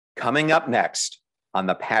Coming up next on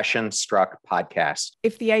the Passion Struck podcast.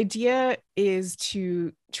 If the idea is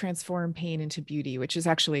to transform pain into beauty, which is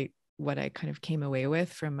actually what I kind of came away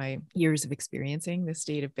with from my years of experiencing the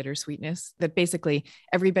state of bittersweetness, that basically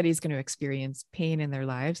everybody's going to experience pain in their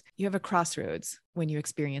lives. You have a crossroads when you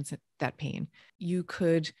experience that pain. You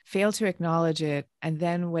could fail to acknowledge it. And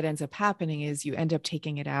then what ends up happening is you end up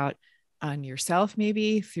taking it out on yourself,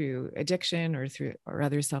 maybe through addiction or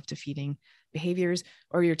other self-defeating behaviors,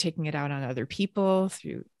 or you're taking it out on other people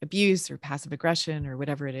through abuse or passive aggression or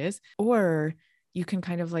whatever it is. Or you can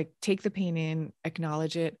kind of like take the pain in,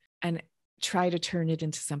 acknowledge it, and try to turn it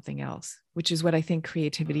into something else, which is what I think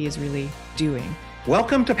creativity is really doing.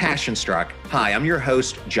 Welcome to Passion Struck. Hi, I'm your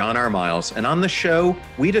host, John R. Miles, and on the show,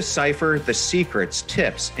 we decipher the secrets,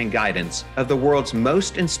 tips, and guidance of the world's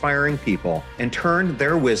most inspiring people and turn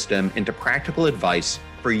their wisdom into practical advice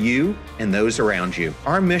for you and those around you.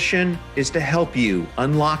 Our mission is to help you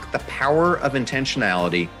unlock the power of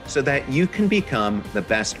intentionality so that you can become the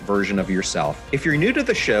best version of yourself. If you're new to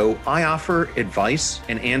the show, I offer advice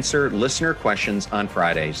and answer listener questions on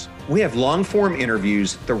Fridays. We have long-form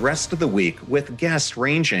interviews the rest of the week with guests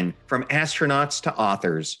ranging from astronauts to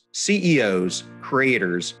authors, CEOs,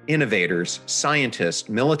 creators, innovators, scientists,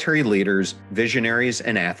 military leaders, visionaries,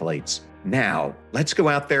 and athletes. Now, let's go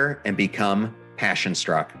out there and become Passion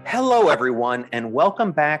Struck. Hello, everyone, and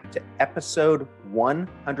welcome back to episode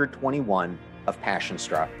 121 of Passion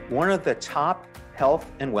Struck, one of the top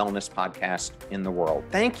health and wellness podcasts in the world.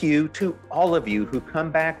 Thank you to all of you who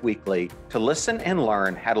come back weekly to listen and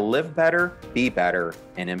learn how to live better, be better,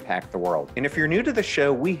 and impact the world. And if you're new to the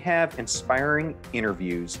show, we have inspiring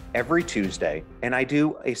interviews every Tuesday, and I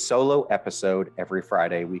do a solo episode every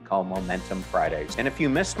Friday we call Momentum Fridays. And if you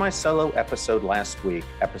missed my solo episode last week,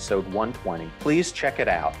 episode 120, please check it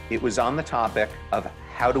out. It was on the topic of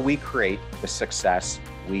how do we create the success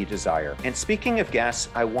we desire. And speaking of guests,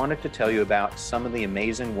 I wanted to tell you about some of the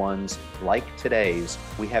amazing ones like today's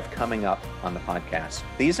we have coming up on the podcast.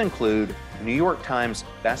 These include New York Times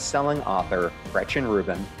best-selling author Gretchen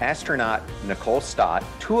Rubin, astronaut Nicole Stott,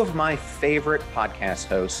 two of my favorite podcast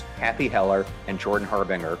hosts, Kathy Heller and Jordan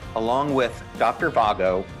Harbinger, along with Dr.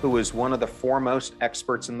 Vago, who is one of the foremost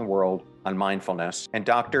experts in the world on mindfulness, and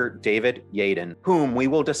Dr. David Yaden, whom we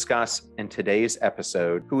will discuss in today's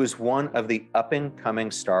episode, who is one of the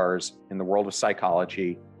up-and-coming stars in the world of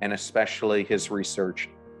psychology, and especially his research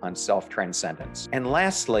on self-transcendence. And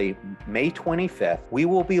lastly, May 25th, we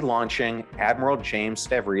will be launching Admiral James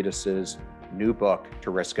Stavridis's new book,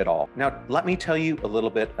 To Risk It All. Now, let me tell you a little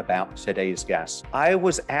bit about today's guest. I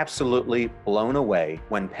was absolutely blown away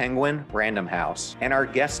when Penguin Random House and our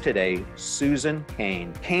guest today, Susan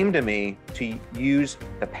Cain, came to me to use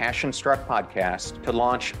the Passion Struck podcast to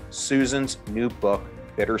launch Susan's new book,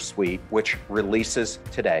 Bittersweet, which releases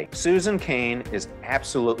today. Susan Cain is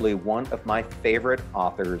absolutely one of my favorite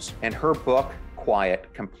authors, and her book,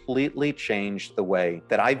 Quiet, completely changed the way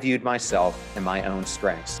that I viewed myself and my own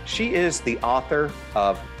strengths. She is the author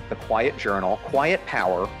of The Quiet Journal, Quiet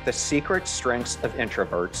Power, The Secret Strengths of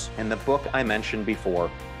Introverts, and the book I mentioned before,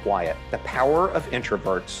 Quiet, The Power of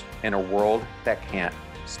Introverts in a World That Can't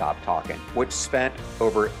Stop Talking, which spent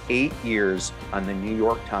over 8 years on the New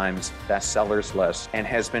York Times bestsellers list and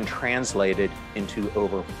has been translated into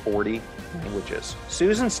over 40 languages.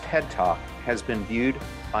 Susan's TED Talk has been viewed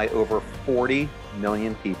by over 40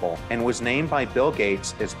 million people and was named by Bill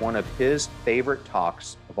Gates as one of his favorite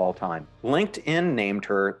talks of all time. LinkedIn named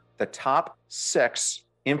her the top 6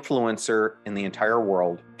 influencer in the entire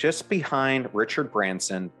world, just behind Richard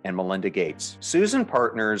Branson and Melinda Gates. Susan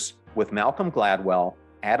partners with Malcolm Gladwell,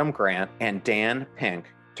 Adam Grant, and Dan Pink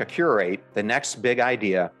to curate the Next Big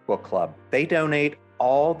Idea book club. They donate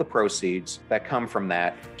all the proceeds that come from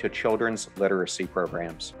that to children's literacy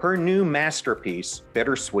programs. Her new masterpiece,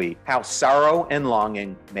 Bittersweet, How Sorrow and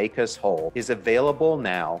Longing Make Us Whole, is available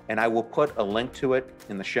now, and I will put a link to it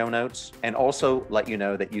in the show notes and also let you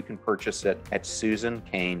know that you can purchase it at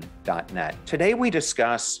susancain.net. Today we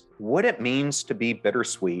discuss what it means to be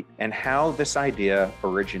bittersweet and how this idea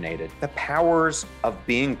originated, the powers of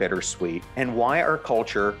being bittersweet, and why our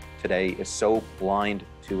culture today is so blind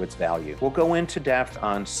to its value. We'll go into depth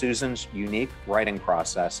on Susan's unique writing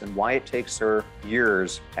process and why it takes her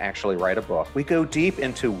years to actually write a book. We go deep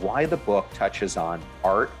into why the book touches on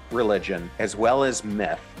art, religion, as well as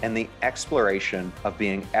myth, and the exploration of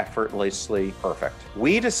being effortlessly perfect.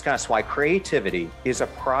 We discuss why creativity is a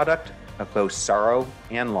product of both sorrow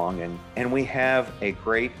and longing, and we have a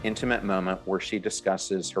great intimate moment where she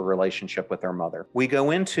discusses her relationship with her mother. We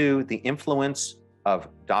go into the influence of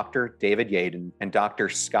Dr. David Yaden and Dr.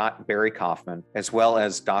 Scott Barry Kaufman, as well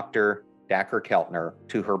as Dr. Dacher Keltner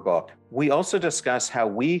to her book. We also discuss how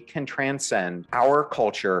we can transcend our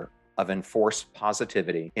culture of enforced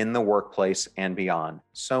positivity in the workplace and beyond.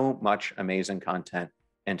 So much amazing content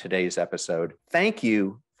in today's episode. Thank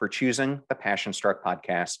you for choosing the Passion Struck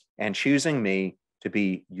podcast and choosing me to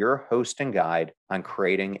be your host and guide on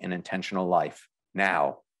creating an intentional life.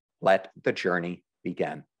 Now, let the journey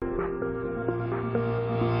begin.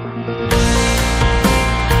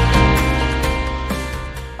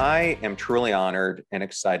 I am truly honored and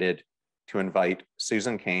excited to invite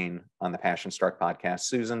Susan Cain on the Passion Struck podcast.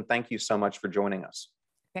 Susan, thank you so much for joining us.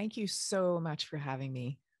 Thank you so much for having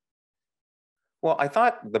me. Well, I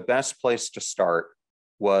thought the best place to start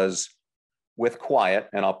was with quiet,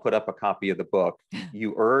 and I'll put up a copy of the book.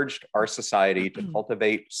 You urged our society to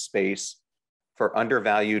cultivate space for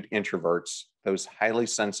undervalued introverts, those highly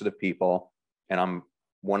sensitive people, and I'm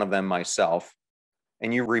one of them myself.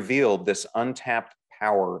 And you revealed this untapped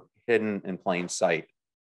power hidden in plain sight.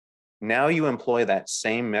 Now you employ that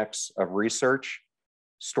same mix of research,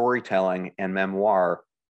 storytelling, and memoir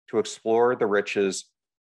to explore the riches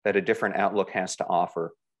that a different outlook has to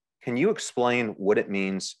offer. Can you explain what it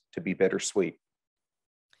means to be bittersweet?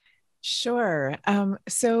 Sure.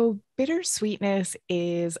 So bittersweetness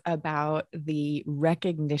is about the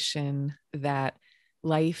recognition that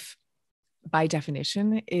life, by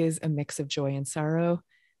definition, is a mix of joy and sorrow,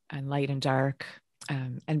 and light and dark,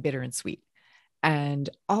 and bitter and sweet. And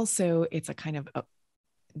also it's a kind of a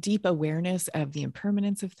deep awareness of the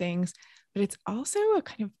impermanence of things, but it's also a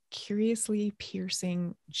kind of curiously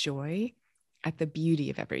piercing joy at the beauty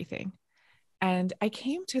of everything. And I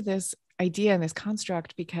came to this idea and this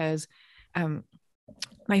construct because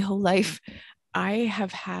my whole life, I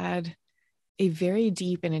have had a very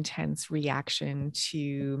deep and intense reaction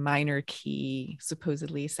to minor key,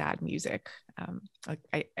 supposedly sad music.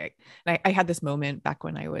 I had this moment back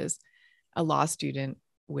when I was a law student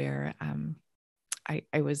where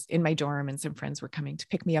I was in my dorm and some friends were coming to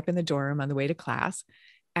pick me up in the dorm on the way to class.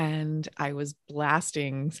 And I was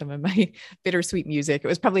blasting some of my bittersweet music. It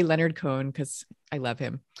was probably Leonard Cohen because I love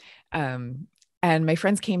him. And my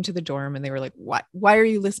friends came to the dorm and they were like, why are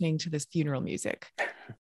you listening to this funeral music?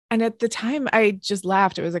 And at the time I just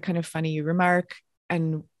laughed. It was a kind of funny remark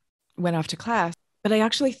and went off to class. But I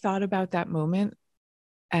actually thought about that moment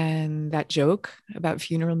and that joke about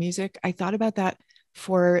funeral music. I thought about that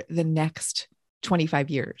for the next 25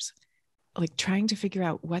 years, like trying to figure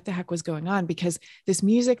out what the heck was going on, because this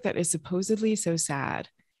music that is supposedly so sad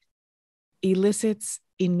elicits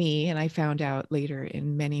in me, and I found out later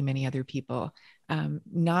in many, many other people,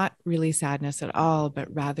 not really sadness at all,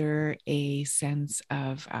 but rather a sense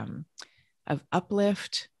of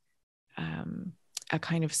uplift, a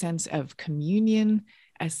kind of sense of communion,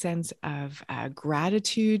 a sense of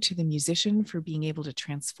gratitude to the musician for being able to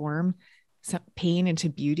transform some pain into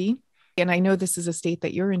beauty. And I know this is a state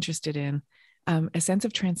that you're interested in, a sense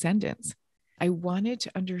of transcendence. I wanted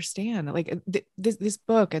to understand, like this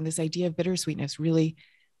book and this idea of bittersweetness really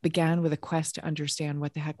began with a quest to understand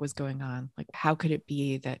what the heck was going on. Like, how could it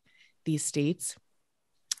be that these states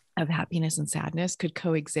of happiness and sadness could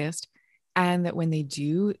coexist, and that when they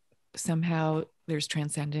do, somehow there's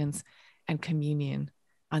transcendence and communion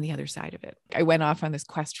on the other side of it. I went off on this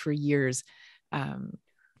quest for years,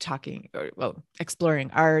 exploring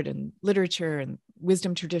art and literature and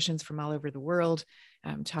wisdom traditions from all over the world,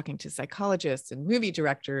 talking to psychologists and movie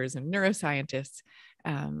directors and neuroscientists,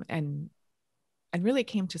 and really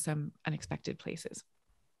came to some unexpected places.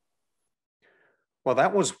 Well,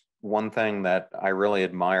 that was one thing that I really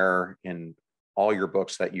admire in all your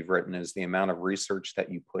books that you've written, is the amount of research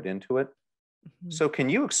that you put into it. Mm-hmm. So can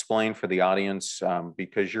you explain for the audience,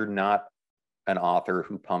 because you're not an author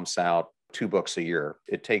who pumps out 2 books a year.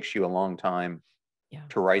 It takes you a long time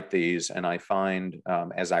to write these. And I find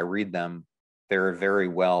as I read them, they're very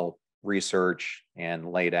well researched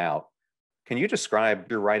and laid out. Can you describe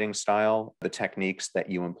your writing style, the techniques that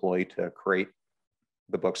you employ to create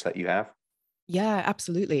the books that you have? Yeah,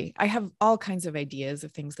 absolutely. I have all kinds of ideas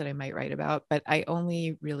of things that I might write about, but I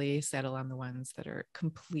only really settle on the ones that are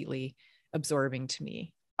completely absorbing to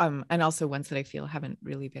me. And also ones that I feel haven't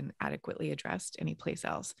really been adequately addressed anyplace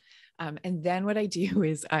else. And then what I do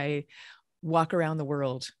is I walk around the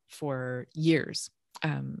world for years,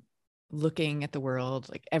 looking at the world,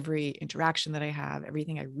 like every interaction that I have,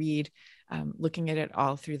 everything I read, looking at it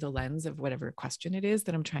all through the lens of whatever question it is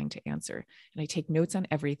that I'm trying to answer. And I take notes on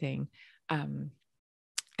everything.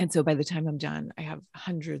 And so by the time I'm done, I have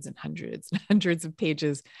hundreds and hundreds and hundreds of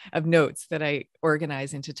pages of notes that I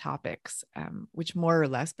organize into topics, which more or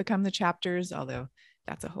less become the chapters, although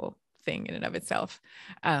that's a whole thing in and of itself.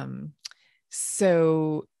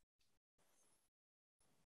 So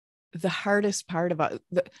the hardest part about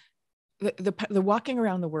the walking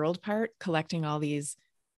around the world part, collecting all these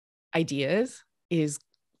ideas, is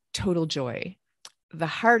total joy. The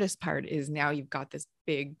hardest part is now you've got this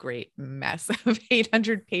big, great mess of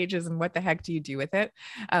 800 pages, and what the heck do you do with it?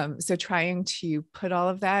 So trying to put all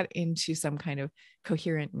of that into some kind of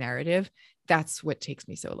coherent narrative, that's what takes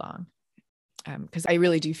me so long. Because I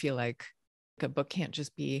really do feel like a book can't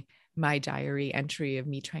just be my diary entry of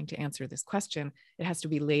me trying to answer this question. It has to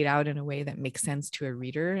be laid out in a way that makes sense to a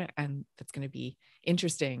reader and that's going to be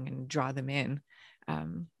interesting and draw them in.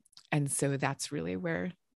 And so that's really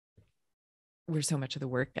where so much of the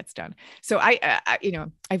work gets done. So I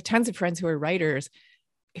have tons of friends who are writers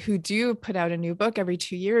who do put out a new book every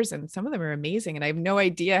 2 years, and some of them are amazing. And I have no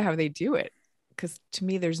idea how they do it, because to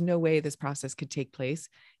me, there's no way this process could take place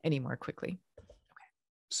any more quickly.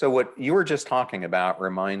 So what you were just talking about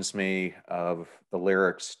reminds me of the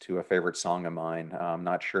lyrics to a favorite song of mine. I'm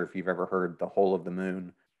not sure if you've ever heard "The Whole of the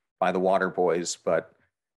Moon" by the Waterboys, but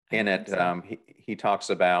in it, he talks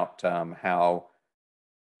about how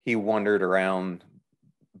he wandered around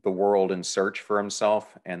the world in search for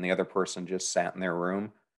himself, and the other person just sat in their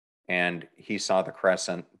room, and he saw the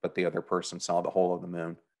crescent, but the other person saw the whole of the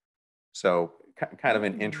moon. So kind of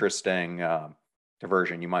an interesting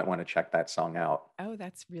diversion. You might want to check that song out. Oh,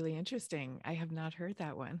 that's really interesting. I have not heard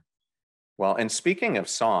that one. Well, and speaking of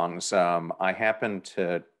songs, I happened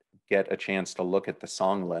to get a chance to look at the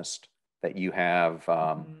song list that you have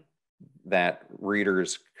that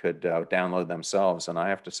readers could download themselves. And I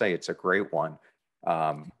have to say, it's a great one.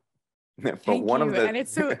 But Thank one you. of the And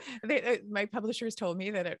it's so, my publishers told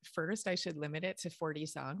me that at first I should limit it to 40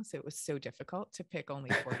 songs. It was so difficult to pick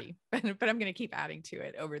only 40, but I'm going to keep adding to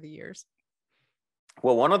it over the years.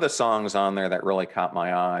 Well, one of the songs on there that really caught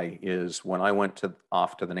my eye is when I went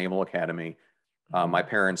off to the Naval Academy. My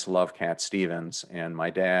parents love Cat Stevens, and my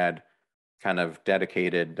dad kind of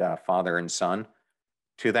dedicated father and son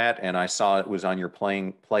to that. And I saw it was on your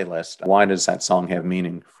playlist. Why does that song have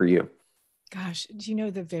meaning for you? Gosh, do you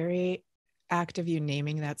know, the very act of you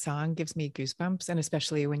naming that song gives me goosebumps, and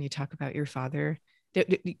especially when you talk about your father.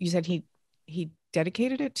 You said he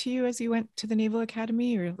dedicated it to you as you went to the Naval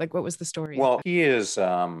Academy, or like what was the story? Well, he is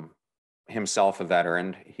himself a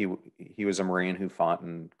veteran. He was a Marine who fought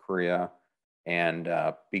in Korea and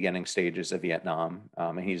beginning stages of Vietnam,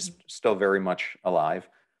 and he's still very much alive,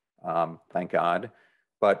 thank God.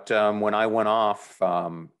 But when I went off,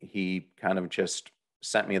 he kind of just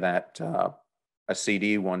sent me that a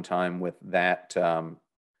CD one time with that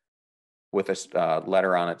with a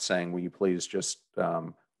letter on it saying, "Will you please just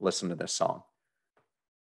listen to this song?"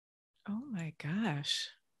 Oh my gosh!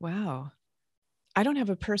 Wow. I don't have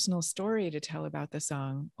a personal story to tell about the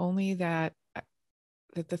song, only that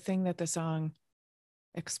the thing that the song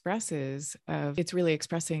expresses, of it's really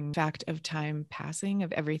expressing fact of time passing,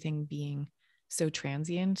 of everything being so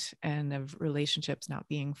transient, and of relationships not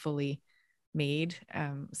being fully made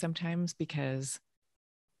sometimes because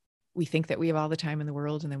we think that we have all the time in the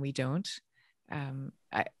world and then we don't.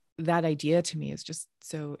 That idea to me is just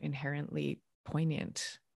so inherently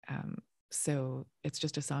poignant. So it's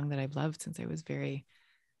just a song that I've loved since I was very,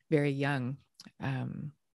 very young.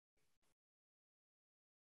 Do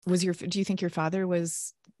you think your father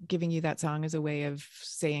was giving you that song as a way of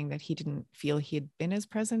saying that he didn't feel he had been as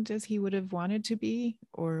present as he would have wanted to be,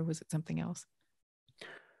 or was it something else?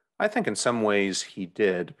 I think in some ways he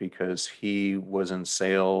did, because he was in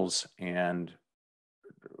sales and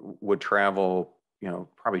would travel,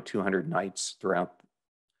 probably 200 nights throughout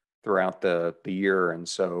the year. And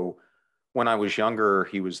so when I was younger,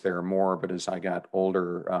 he was there more, but as I got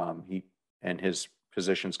older, he and his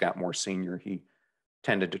positions got more senior, he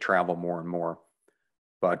tended to travel more and more.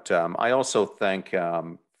 But I also think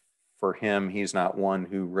for him, he's not one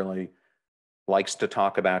who really likes to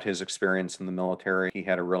talk about his experience in the military. He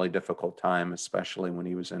had a really difficult time, especially when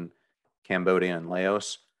he was in Cambodia and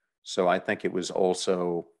Laos. So I think it was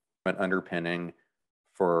also an underpinning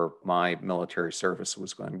for my military service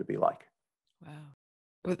was going to be like. Wow.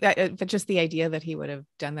 But just the idea that he would have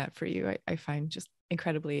done that for you, I find just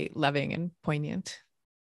incredibly loving and poignant.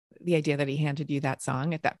 The idea that he handed you that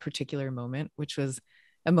song at that particular moment, which was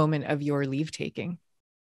a moment of your leave taking.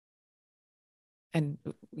 And,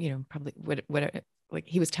 probably what like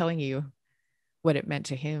he was telling you what it meant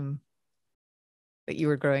to him that you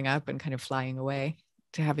were growing up and kind of flying away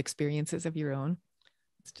to have experiences of your own.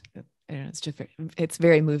 It's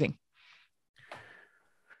very moving.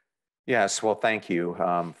 Yes, well, thank you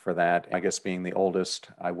for that. I guess being the oldest,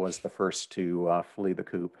 I was the first to flee the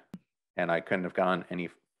coop, and I couldn't have gone any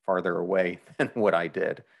farther away than what I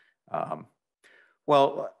did.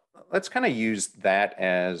 Well, Let's kind of use that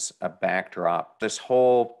as a backdrop. This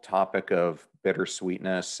whole topic of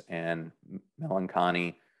bittersweetness and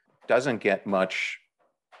melancholy doesn't get much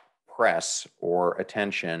press or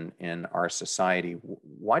attention in our society.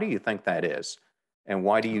 Why do you think that is? And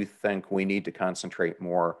why do you think we need to concentrate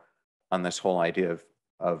more on this whole idea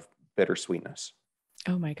of bittersweetness?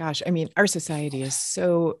 Oh my gosh. I mean, our society is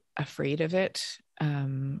so afraid of it,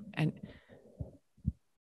 and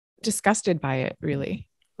disgusted by it, really.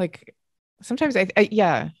 Like sometimes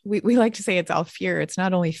yeah, we like to say it's all fear. It's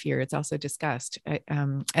not only fear, it's also disgust.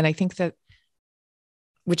 And I think that,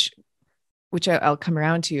 which I'll come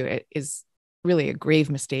around to, it is really a grave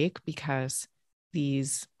mistake, because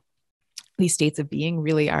these states of being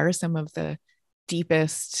really are some of the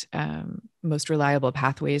deepest, most reliable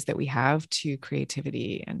pathways that we have to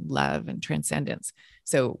creativity and love and transcendence.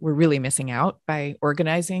 So we're really missing out by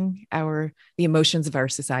organizing the emotions of our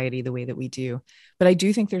society the way that we do. But I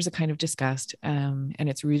do think there's a kind of disgust, and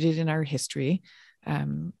it's rooted in our history.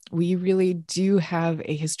 We really do have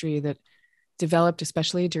a history that developed,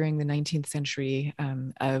 especially during the 19th century,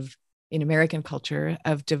 in American culture,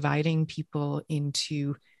 of dividing people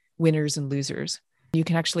into winners and losers. You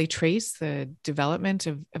can actually trace the development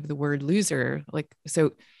of the word loser.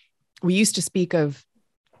 So we used to speak of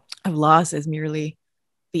loss as merely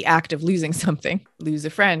the act of losing something. Lose a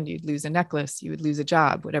friend, you'd lose a necklace, you would lose a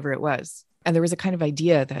job, whatever it was. And there was a kind of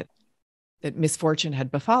idea that misfortune had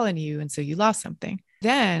befallen you, and so you lost something.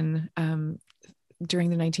 Then during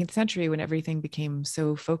the 19th century, when everything became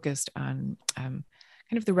so focused on kind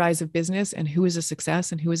of the rise of business and who is a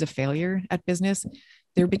success and who is a failure at business,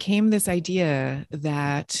 there became this idea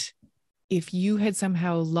that if you had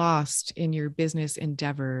somehow lost in your business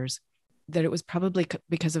endeavors, that it was probably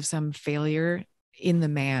because of some failure in the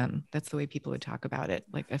man. That's the way people would talk about it,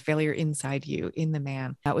 like a failure inside you, in the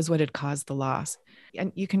man. That was what had caused the loss.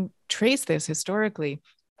 And you can trace this historically.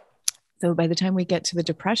 So by the time we get to the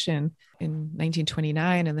Depression in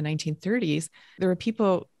 1929 and the 1930s, there were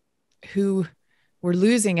people who were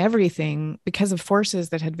losing everything because of forces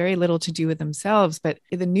that had very little to do with themselves. But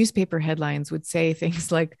the newspaper headlines would say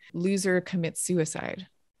things like, loser commits suicide.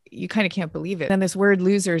 You kind of can't believe it. And this word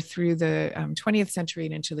loser through the 20th century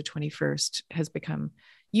and into the 21st has become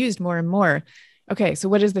used more and more. Okay, so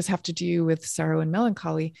what does this have to do with sorrow and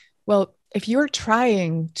melancholy? Well, if you're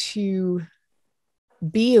trying to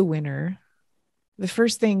be a winner, the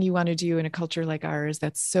first thing you want to do in a culture like ours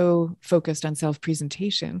that's so focused on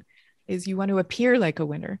self-presentation is you want to appear like a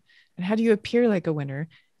winner. And how do you appear like a winner?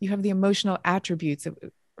 You have the emotional attributes of,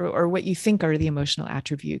 or what you think are the emotional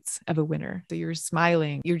attributes of a winner. So you're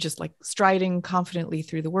smiling, you're just like striding confidently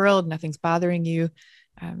through the world, nothing's bothering you.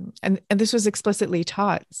 And this was explicitly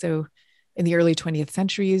taught. So in the early 20th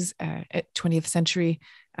century,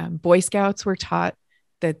 Boy Scouts were taught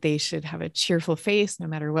that they should have a cheerful face no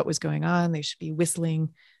matter what was going on. They should be whistling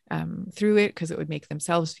through it because it would make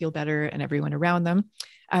themselves feel better and everyone around them.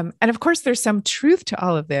 And of course, there's some truth to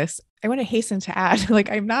all of this. I want to hasten to add,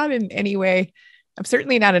 I'm not in any way, I'm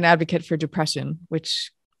certainly not an advocate for depression,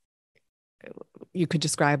 which you could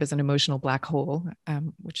describe as an emotional black hole,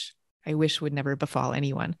 which I wish would never befall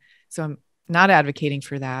anyone. So I'm not advocating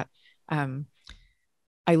for that.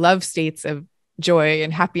 I love states of joy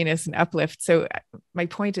and happiness and uplift. So my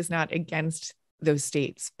point is not against those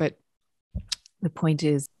states, but the point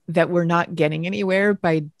is that we're not getting anywhere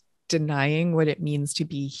by denying what it means to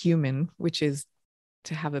be human, which is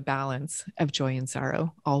to have a balance of joy and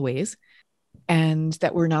sorrow always, and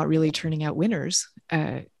that we're not really turning out winners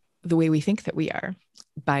the way we think that we are,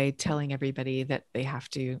 by telling everybody that they have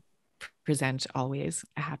to present always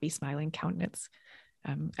a happy, smiling countenance.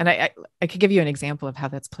 And I could give you an example of how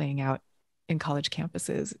that's playing out in college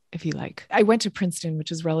campuses, if you like. I went to Princeton,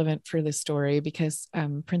 which is relevant for this story because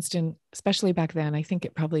Princeton, especially back then, I think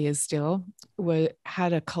it probably is still,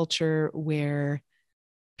 had a culture where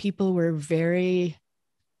people were very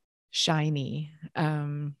shiny.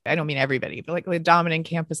 I don't mean everybody, but the dominant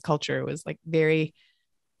campus culture was very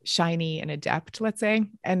shiny and adept, let's say.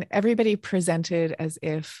 And everybody presented as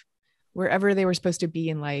if wherever they were supposed to be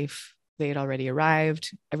in life, they had already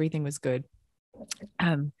arrived. Everything was good.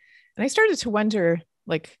 And I started to wonder,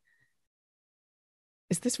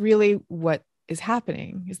 is this really what is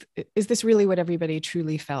happening? Is this really what everybody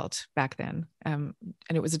truly felt back then? And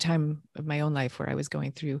it was a time of my own life where I was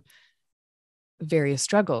going through various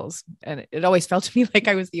struggles, and it always felt to me like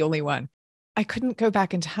I was the only one. I couldn't go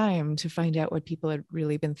back in time to find out what people had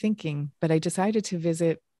really been thinking, but I decided to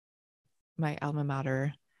visit my alma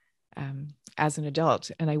mater as an adult.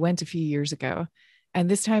 And I went a few years ago. And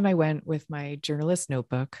this time I went with my journalist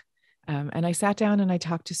notebook. And I sat down and I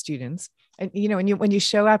talked to students. And, when you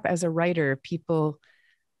show up as a writer, people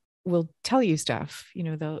will tell you stuff.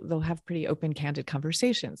 They'll have pretty open, candid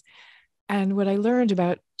conversations. And what I learned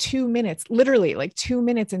about 2 minutes, literally like 2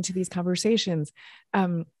 minutes into these conversations,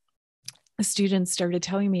 students started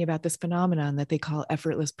telling me about this phenomenon that they call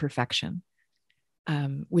effortless perfection,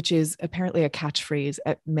 which is apparently a catchphrase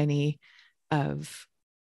at many of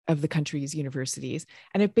the country's universities.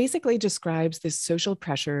 And it basically describes this social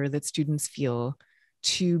pressure that students feel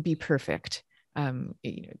to be perfect,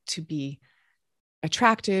 to be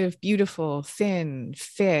attractive, beautiful, thin,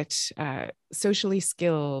 fit, socially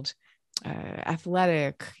skilled,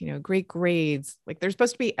 athletic, great grades. Like they're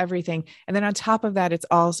supposed to be everything. And then on top of that, it's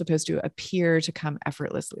all supposed to appear to come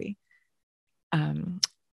effortlessly. And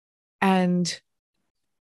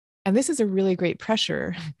this is a really great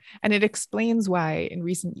pressure. And it explains why in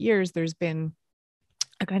recent years, there's been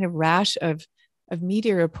a kind of rash of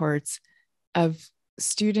media reports of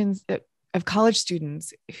students, of college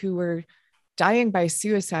students who were dying by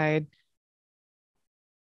suicide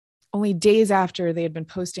only days after they had been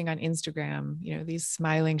posting on Instagram, these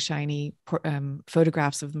smiling, shiny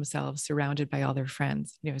photographs of themselves surrounded by all their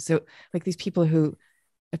friends. So like these people who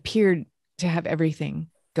appeared to have everything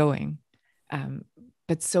going,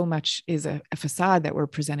 but so much is a facade that we're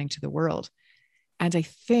presenting to the world. And I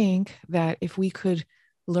think that if we could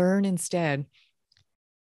learn instead,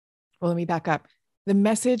 well, let me back up. The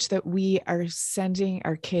message that we are sending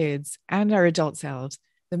our kids and our adult selves,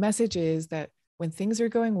 the message is that when things are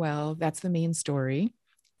going well, that's the main story.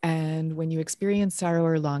 And when you experience sorrow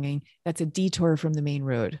or longing, that's a detour from the main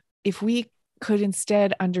road. If we could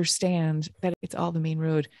instead understand that it's all the main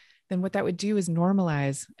road, then what that would do is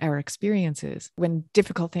normalize our experiences. When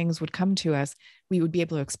difficult things would come to us, we would be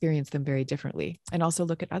able to experience them very differently, and also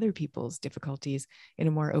look at other people's difficulties in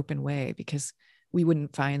a more open way, because we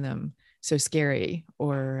wouldn't find them so scary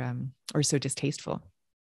or so distasteful.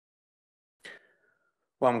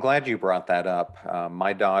 Well, I'm glad you brought that up.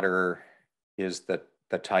 My daughter is the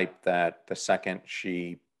type that the second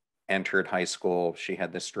she entered high school, she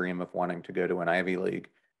had this dream of wanting to go to an Ivy League.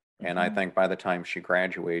 And I think by the time she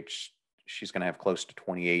graduates, she's going to have close to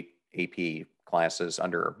 28 AP classes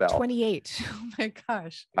under her belt. 28. Oh my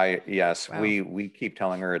gosh. Yes, wow. we keep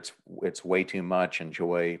telling her it's way too much.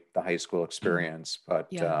 Enjoy the high school experience, but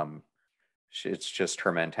Yeah. it's just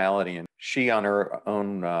her mentality. And she on her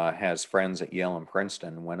own has friends at Yale and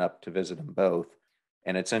Princeton, went up to visit them both.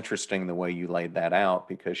 And it's interesting the way you laid that out,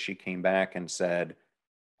 because she came back and said,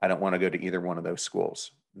 I don't want to go to either one of those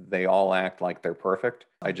schools. They all act like they're perfect.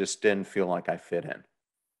 I just didn't feel like I fit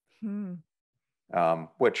in.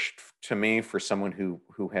 Which to me, for someone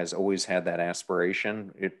who has always had that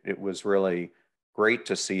aspiration, it was really great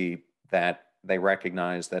to see that they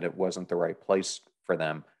recognized that it wasn't the right place for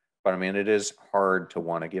them. But I mean, it is hard to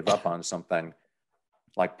want to give up on something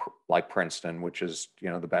like Princeton, which is,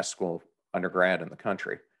 the best school undergrad in the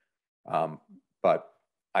country. But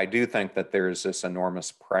I do think that there's this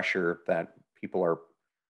enormous pressure that people are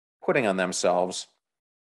putting on themselves.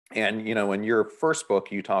 And, in your first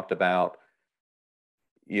book, you talked about,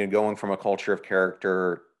 going from a culture of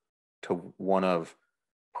character to one of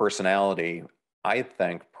personality. I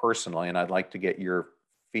think personally, and I'd like to get your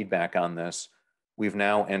feedback on this, we've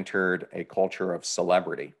now entered a culture of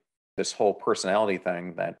celebrity. This whole personality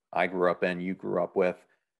thing that I grew up in, you grew up with,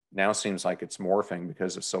 now seems like it's morphing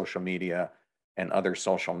because of social media and other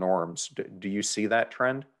social norms. Do you see that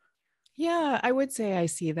trend? Yeah, I would say I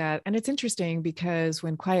see that. And it's interesting because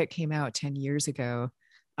when Quiet came out 10 years ago,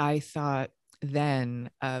 I thought then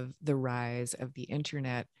of the rise of the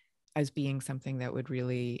internet as being something that would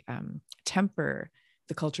really temper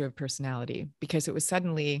the culture of personality, because it was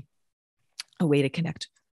suddenly a way to connect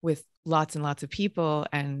with lots and lots of people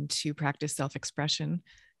and to practice self-expression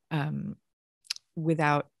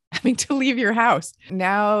without having to leave your house.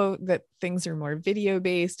 Now that things are more video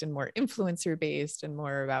based and more influencer based and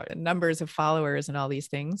more about numbers of followers and all these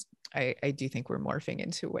things, I do think we're morphing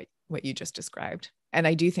into what you just described. And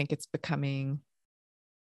I do think it's becoming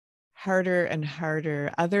harder and harder,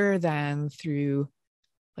 other than through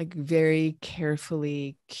like very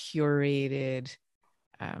carefully curated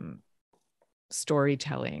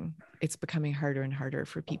storytelling. It's becoming harder and harder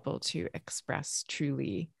for people to express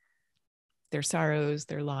truly their sorrows,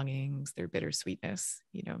 their longings, their bittersweetness.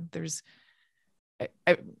 There's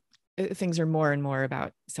things are more and more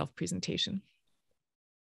about self-presentation.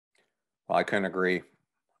 Well, I couldn't agree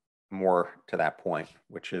more to that point,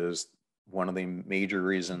 which is one of the major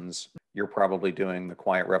reasons you're probably doing the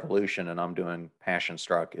Quiet Revolution and I'm doing Passion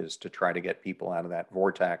Struck, is to try to get people out of that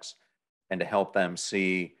vortex and to help them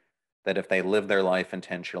see that if they live their life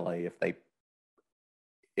intentionally,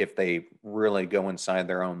 if they really go inside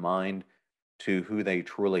their own mind to who they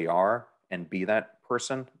truly are and be that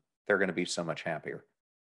person, they're going to be so much happier,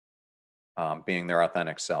 being their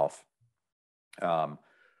authentic self. Um,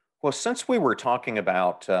 well, since we were talking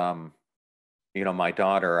about, my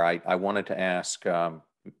daughter, I wanted to ask,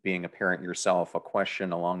 being a parent yourself, a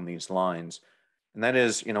question along these lines. And that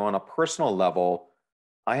is, on a personal level,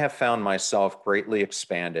 I have found myself greatly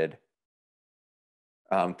expanded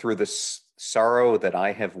through the sorrow that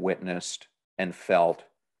I have witnessed and felt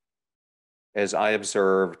as I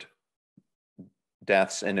observed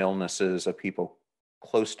deaths and illnesses of people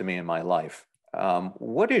close to me in my life.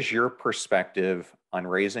 What is your perspective on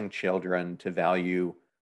raising children to value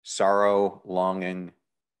sorrow, longing,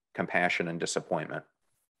 compassion, and disappointment?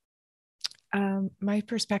 My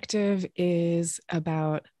perspective is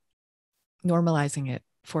about normalizing it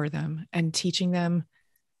for them and teaching them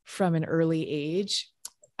from an early age,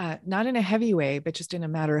 not in a heavy way, but just in a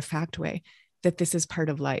matter of fact way, that this is part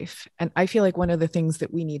of life. And I feel like one of the things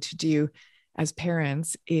that we need to do as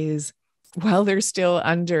parents is, while they're still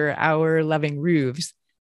under our loving roofs,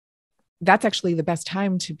 that's actually the best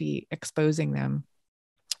time to be exposing them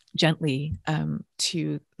gently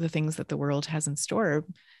to the things that the world has in store,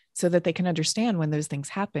 so that they can understand when those things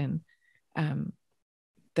happen,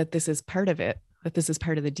 that this is part of it, that this is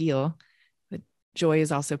part of the deal, that joy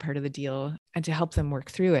is also part of the deal, and to help them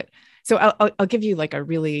work through it. So I'll give you like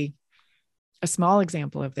a small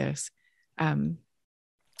example of this. And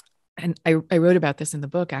I wrote about this in the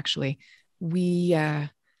book, actually. We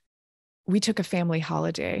took a family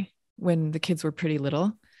holiday when the kids were pretty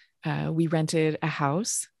little. We rented a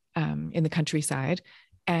house in the countryside,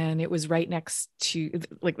 and it was right next to,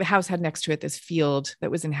 like, the house had next to it this field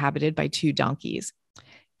that was inhabited by 2 donkeys.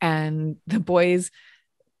 And the boys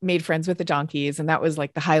made friends with the donkeys, and that was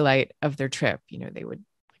like the highlight of their trip. They would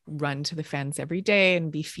run to the fence every day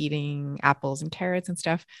and be feeding apples and carrots and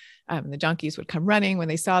stuff. The donkeys would come running when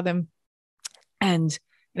they saw them, and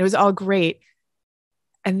it was all great.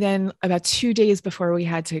 And then about 2 days before we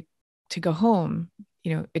had to go home,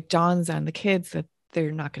 it dawns on the kids that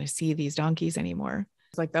they're not going to see these donkeys anymore.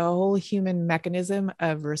 It's like the whole human mechanism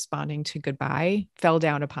of responding to goodbye fell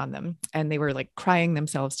down upon them, and they were like crying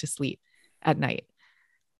themselves to sleep at night.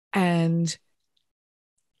 And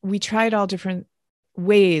we tried all different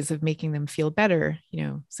ways of making them feel better.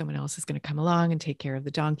 Someone else is going to come along and take care of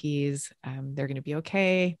the donkeys. They're going to be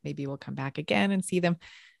okay. Maybe we'll come back again and see them.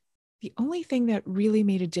 The only thing that really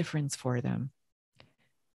made a difference for them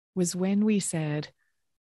was when we said,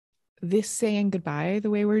 this saying goodbye the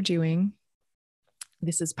way we're doing,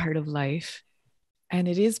 this is part of life, and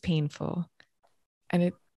it is painful,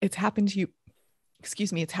 and it's happened to you.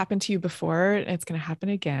 Excuse me, it's happened to you before, and it's going to happen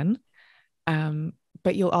again.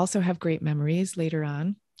 But you'll also have great memories later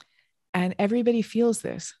on, and everybody feels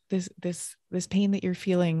this pain that you're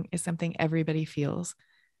feeling is something everybody feels.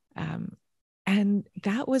 And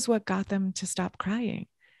that was what got them to stop crying,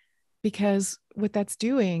 because what that's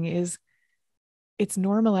doing is it's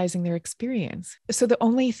normalizing their experience. So the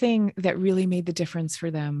only thing that really made the difference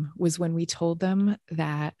for them was when we told them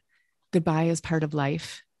that goodbye is part of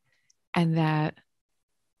life, and that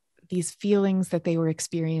these feelings that they were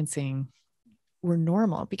experiencing were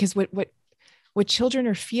normal. Because what children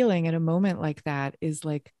are feeling at a moment like that is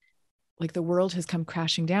like the world has come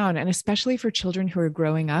crashing down. And especially for children who are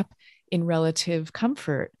growing up in relative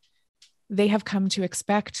comfort, they have come to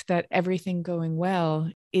expect that everything going well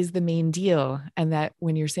is the main deal, and that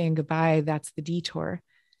when you're saying goodbye, that's the detour.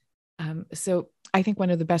 So I think one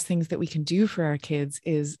of the best things that we can do for our kids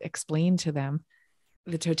is explain to them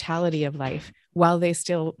the totality of life while they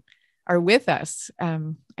still are with us,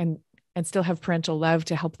 and still have parental love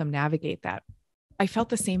to help them navigate that. I felt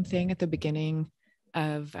the same thing at the beginning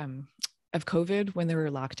of COVID, when there were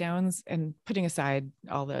lockdowns, and putting aside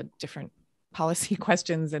all the different policy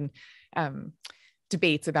questions and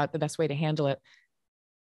debates about the best way to handle it.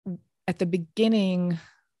 At the beginning,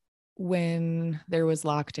 when there was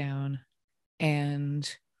lockdown and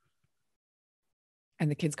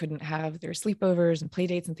the kids couldn't have their sleepovers and play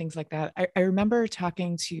dates and things like that, I remember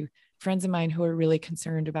talking to friends of mine who were really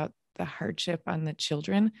concerned about the hardship on the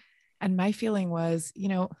children. And my feeling was,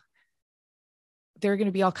 there are going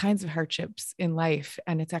to be all kinds of hardships in life,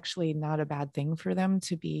 and it's actually not a bad thing for them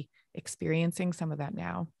to be experiencing some of that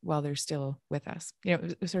now while they're still with us.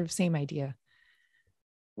 It was sort of same idea.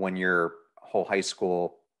 When your whole high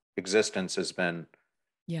school existence has been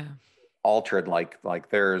Yeah. altered like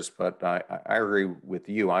theirs, but I agree with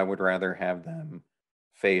you. I would rather have them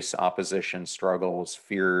face opposition, struggles,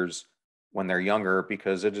 fears when they're younger,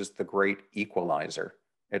 because it is the great equalizer.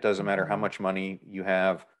 It doesn't matter how Mhm. much money you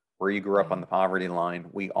have, where you grew up on Yeah. the poverty line.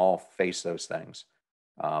 We all face those things.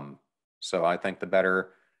 Um, so I think the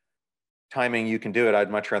better timing you can do it, I'd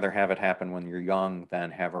much rather have it happen when you're young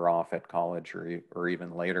than have her off at college or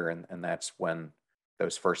even later. And that's when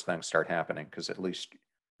those first things start happening, because at least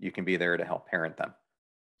you can be there to help parent them.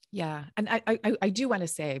 Yeah. And I do want to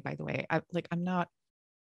say, by the way, I'm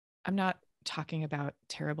not talking about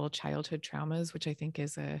terrible childhood traumas, which I think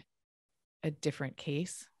is a different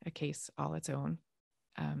case, a case all its own.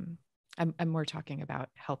 Um, I'm more talking about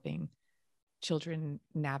helping children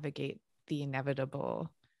navigate the inevitable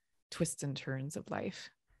twists and turns of life.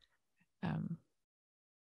 Um,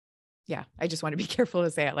 yeah, I just want to be careful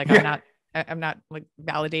to say it. Like Yeah. I'm not like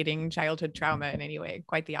validating childhood trauma in any way.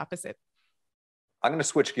 Quite the opposite. I'm going to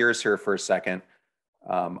switch gears here for a second.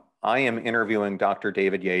 I am interviewing Dr.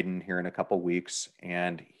 David Yaden here in a couple weeks,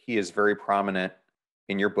 and he is very prominent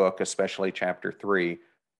in your book, especially chapter 3,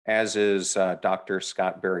 as is Dr.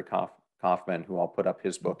 Scott Barry Kaufman, who I'll put up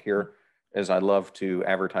his book here, as I love to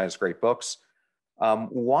advertise great books.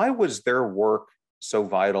 Why was their work so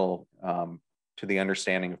vital to the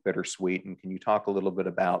understanding of Bittersweet? And can you talk a little bit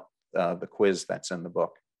about the quiz that's in the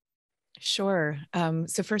book? Sure.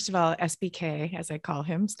 So first of all, SBK, as I call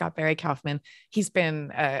him, Scott Barry Kaufman, he's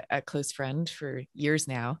been a close friend for years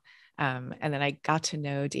now. And then I got to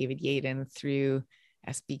know David Yaden through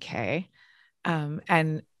SBK.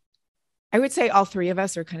 And I would say all three of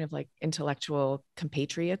us are kind of like intellectual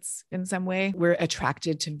compatriots in some way. We're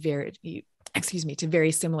attracted to to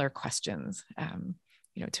very similar questions,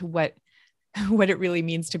 to what it really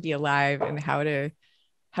means to be alive and how to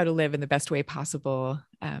live in the best way possible.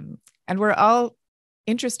 And we're all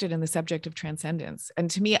interested in the subject of transcendence. And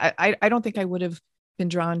to me, I don't think I would have been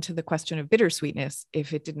drawn to the question of bittersweetness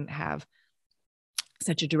if it didn't have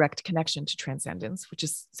such a direct connection to transcendence, which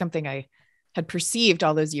is something I had perceived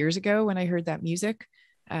all those years ago when I heard that music,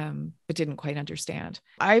 but didn't quite understand.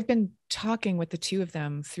 I've been talking with the two of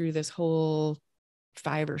them through this whole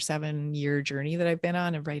 5 or 7 year journey that I've been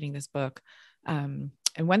on of writing this book. And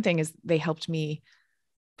one thing is they helped me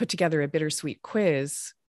put together a bittersweet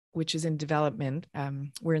quiz, which is in development.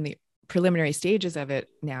 We're in the preliminary stages of it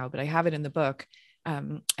now, but I have it in the book.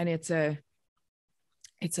 And it's a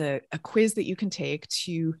quiz that you can take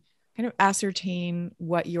to kind of ascertain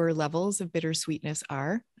what your levels of bittersweetness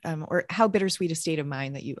are, or how bittersweet a state of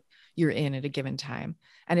mind that you're in at a given time.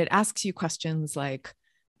 And it asks you questions like,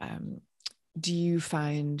 do you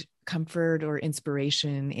find comfort or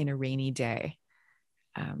inspiration in a rainy day?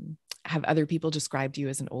 Have other people described you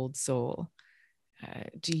as an old soul?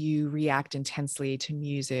 Do you react intensely to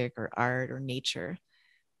music or art or nature?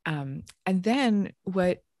 And then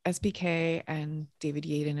what SBK and David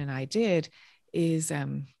Yaden and I did is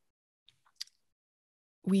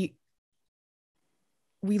we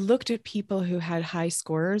looked at people who had high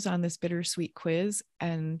scores on this bittersweet quiz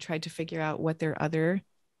and tried to figure out what they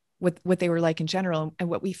were like in general. And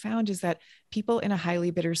what we found is that people in a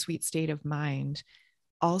highly bittersweet state of mind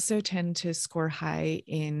also tend to score high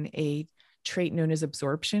in a trait known as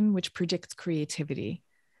absorption, which predicts creativity.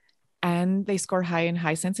 And they score high in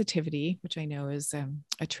high sensitivity, which I know is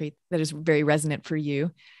a trait that is very resonant for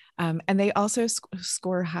you. And they also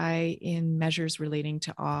score high in measures relating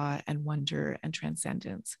to awe and wonder and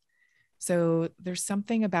transcendence. So there's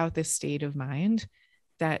something about this state of mind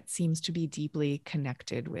that seems to be deeply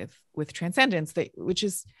connected with transcendence,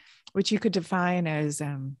 which you could define as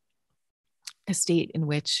a state in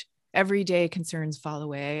which everyday concerns fall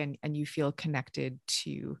away and you feel connected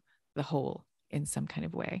to the whole in some kind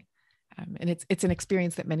of way. And it's an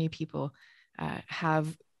experience that many people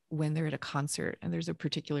have when they're at a concert and there's a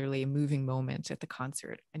particularly moving moment at the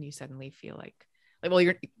concert and you suddenly feel like well,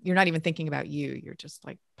 you're not even thinking about you. You're just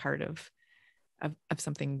like part of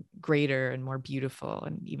something greater and more beautiful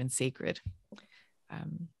and even sacred.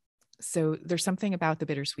 So there's something about the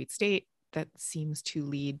bittersweet state that seems to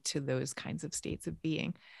lead to those kinds of states of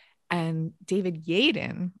being. And David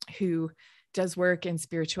Yaden, who does work in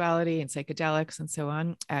spirituality and psychedelics and so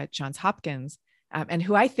on at Johns Hopkins, and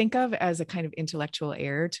who I think of as a kind of intellectual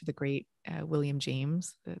heir to the great William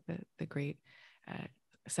James, the great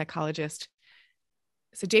psychologist.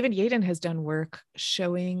 So David Yaden has done work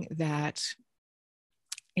showing that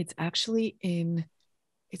it's actually in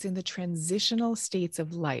the transitional states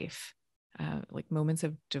of life, like moments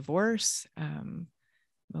of divorce,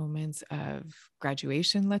 moments of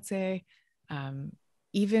graduation, let's say,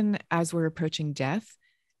 even as we're approaching death,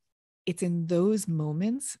 it's in those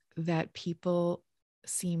moments that people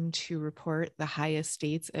seem to report the highest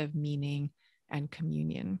states of meaning and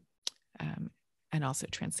communion, and also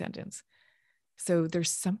transcendence. So there's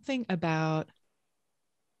something about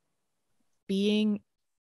being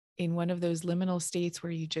in one of those liminal states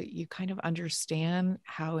where you kind of understand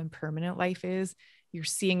how impermanent life is. You're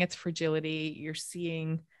seeing its fragility. You're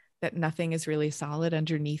seeing that nothing is really solid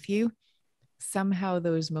underneath you. Somehow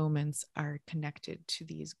those moments are connected to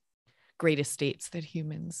these greatest states that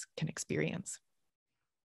humans can experience.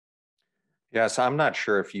 Yes, I'm not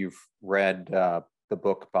sure if you've read the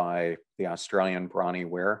book by the Australian Bronnie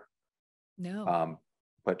Ware. No.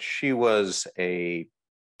 But she was a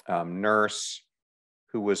nurse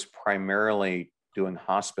who was primarily doing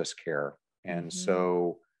hospice care. And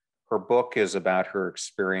so her book is about her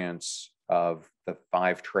experience of the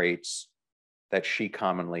 5 traits that she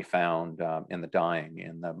commonly found in the dying.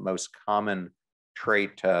 And the most common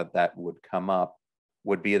trait that would come up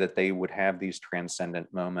would be that they would have these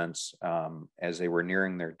transcendent moments as they were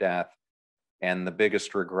nearing their death. And the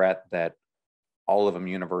biggest regret that all of them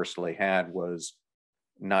universally had was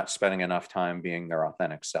not spending enough time being their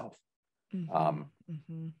authentic self,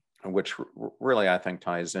 which really I think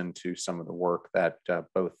ties into some of the work that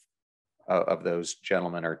both of those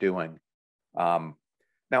gentlemen are doing. Now,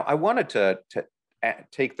 I wanted to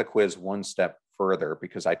take the quiz one step further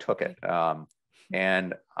because I took it.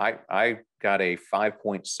 And I got a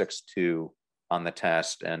 5.62 on the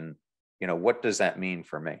test. And, what does that mean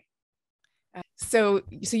for me? So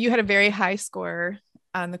you had a very high score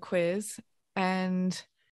on the quiz, and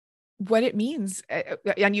what it means,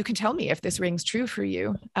 and you can tell me if this rings true for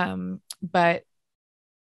you, but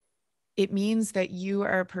it means that you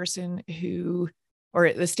are a person who,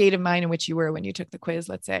 or the state of mind in which you were when you took the quiz,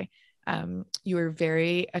 let's say, you were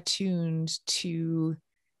very attuned to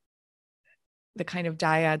the kind of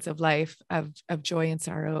dyads of life of joy and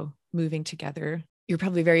sorrow moving together. You're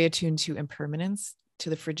probably very attuned to impermanence, to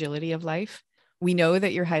the fragility of life. We know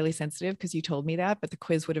that you're highly sensitive because you told me that, but the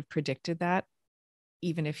quiz would have predicted that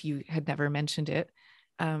even if you had never mentioned it.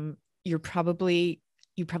 You probably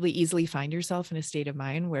easily find yourself in a state of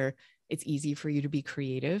mind where it's easy for you to be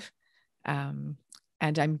creative. And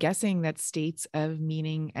I'm guessing that states of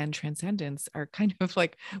meaning and transcendence are kind of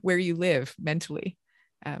like where you live mentally.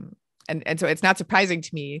 And so it's not surprising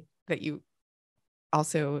to me that you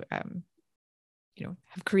also,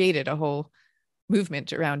 have created a whole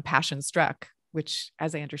movement around passion struck, which,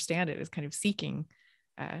 as I understand it, is kind of seeking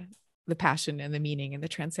the passion and the meaning and the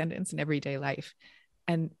transcendence in everyday life.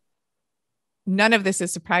 And none of this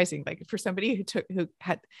is surprising. Like for somebody who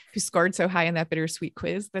scored so high in that bittersweet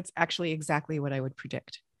quiz, that's actually exactly what I would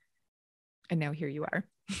predict. And now here you are.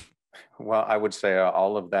 Well, I would say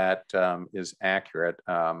all of that is accurate.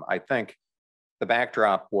 I think the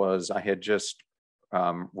backdrop was I had just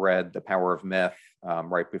read The Power of Myth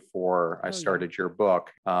right before I started your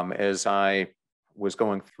book. As I was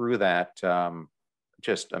going through that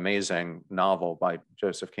just amazing novel by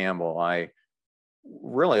Joseph Campbell, I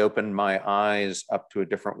really opened my eyes up to a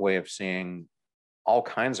different way of seeing all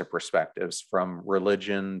kinds of perspectives, from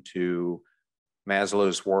religion to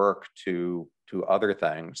Maslow's work to other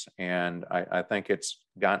things. And I think it's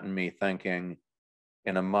gotten me thinking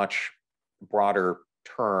in a much broader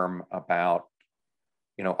term about,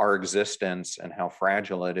 our existence and how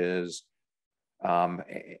fragile it is.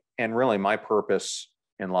 And really my purpose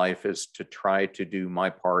in life is to try to do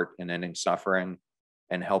my part in ending suffering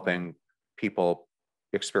and helping people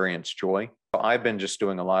experience joy. So I've been just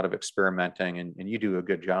doing a lot of experimenting, and you do a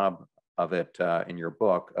good job of it in your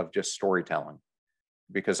book, of just storytelling.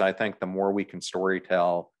 Because I think the more we can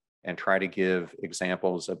storytell and try to give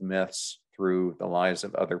examples of myths through the lives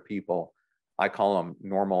of other people, I call them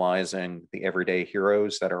normalizing the everyday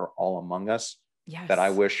heroes that are all among us, that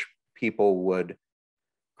I wish people would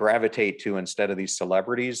gravitate to instead of these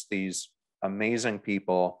celebrities, these amazing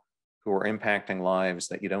people who are impacting lives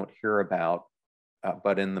that you don't hear about,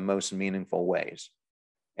 but in the most meaningful ways.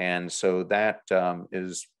 And so that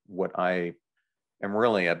is what I am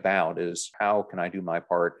really about, is how can I do my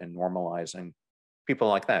part in normalizing people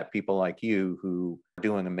like that, people like you who are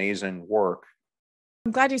doing amazing work.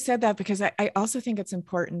 I'm glad you said that, because I also think it's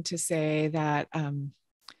important to say that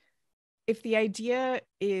if the idea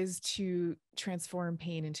is to transform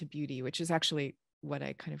pain into beauty, which is actually what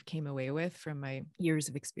I kind of came away with from my years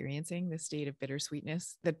of experiencing the state of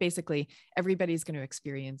bittersweetness, that basically everybody's going to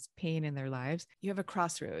experience pain in their lives. You have a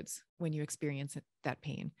crossroads when you experience that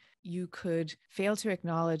pain. You could fail to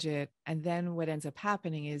acknowledge it, and then what ends up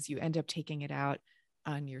happening is you end up taking it out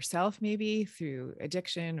on yourself, maybe through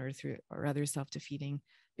addiction or other self-defeating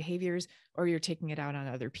behaviors, or you're taking it out on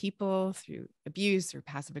other people through abuse or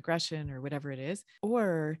passive aggression or whatever it is.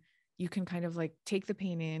 Or you can kind of like take the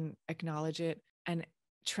pain in, acknowledge it, and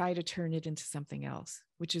try to turn it into something else,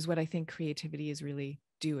 which is what I think creativity is really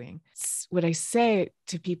doing. What I say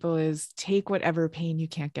to people is take whatever pain you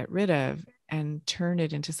can't get rid of and turn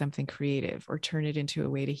it into something creative, or turn it into a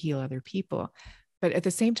way to heal other people. But at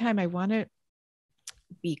the same time, I want to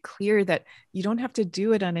be clear that you don't have to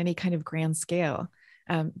do it on any kind of grand scale.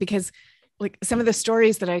 Because like some of the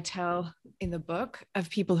stories that I tell in the book of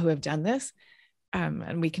people who have done this,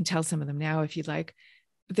 and we can tell some of them now if you'd like,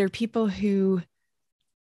 they're people who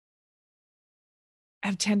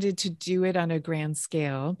have tended to do it on a grand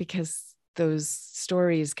scale because those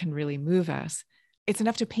stories can really move us. It's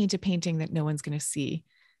enough to paint a painting that no one's going to see.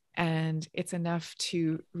 And it's enough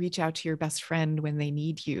to reach out to your best friend when they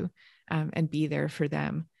need you, and be there for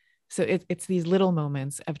them. So it's these little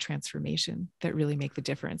moments of transformation that really make the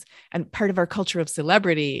difference. And part of our culture of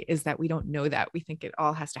celebrity is that we don't know that. We think it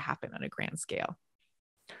all has to happen on a grand scale.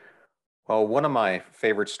 Well, one of my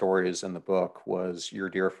favorite stories in the book was your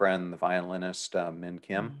dear friend, the violinist, Min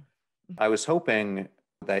Kym. Mm-hmm. I was hoping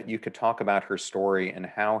that you could talk about her story and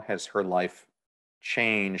how has her life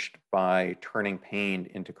changed by turning pain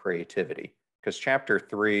into creativity. Because chapter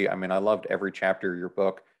 3, I mean, I loved every chapter of your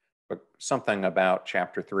book, but something about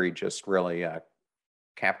chapter 3 just really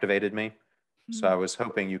captivated me. So I was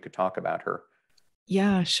hoping you could talk about her.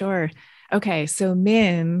 Yeah, sure. Okay, so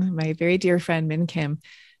Min, my very dear friend Min Kym,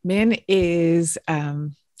 Min is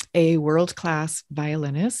a world-class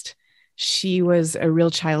violinist. She was a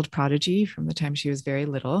real child prodigy from the time she was very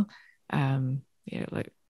little.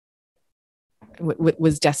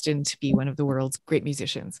 Was destined to be one of the world's great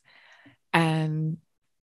musicians, and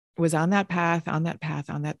was on that path.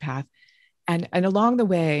 And along the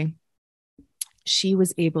way, she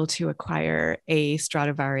was able to acquire a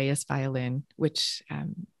Stradivarius violin, which,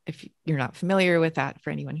 if you're not familiar with that, for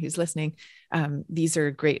anyone who's listening, these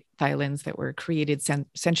are great violins that were created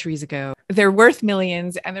centuries ago. They're worth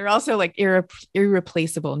millions, and they're also like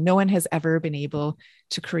irreplaceable. No one has ever been able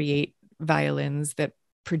to create violins that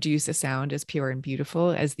produce a sound as pure and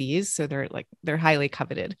beautiful as these. So they're highly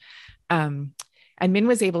coveted. And Min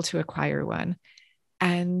was able to acquire one.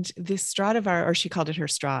 And this Stradivar, or she called it her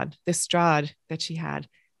Strad, this Strad that she had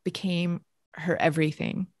became her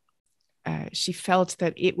everything. She felt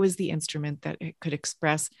that it was the instrument that it could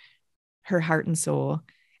express her heart and soul.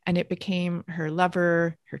 And it became her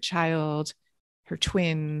lover, her child, her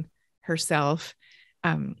twin, herself.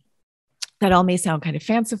 That all may sound kind of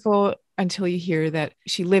fanciful until you hear that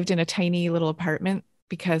she lived in a tiny little apartment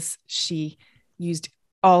because she used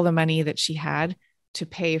all the money that she had to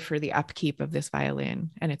pay for the upkeep of this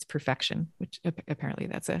violin and its perfection, which apparently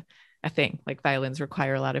that's a thing. Like violins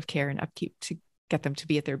require a lot of care and upkeep to get them to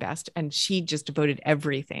be at their best. And she just devoted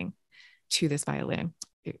everything to this violin.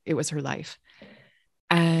 It was her life.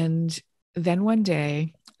 And then one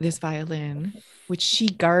day, this violin, which she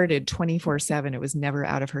guarded 24/7, it was never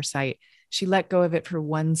out of her sight. She let go of it for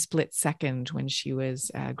one split second when she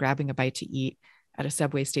was grabbing a bite to eat at a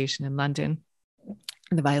subway station in London.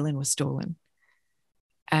 And the violin was stolen.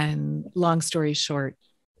 And long story short,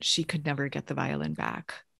 she could never get the violin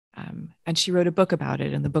back. And she wrote a book about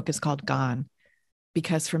it. And the book is called Gone,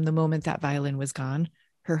 because from the moment that violin was gone,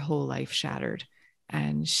 her whole life shattered.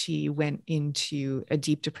 And she went into a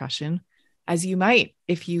deep depression, as you might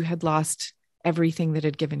if you had lost everything that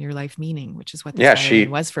had given your life meaning, which is what this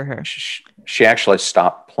violin was for her. She actually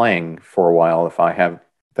stopped playing for a while, if I have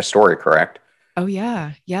the story correct. Oh,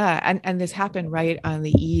 yeah. Yeah. And this happened right on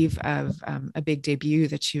the eve of a big debut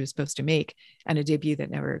that she was supposed to make, and a debut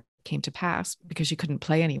that never came to pass because she couldn't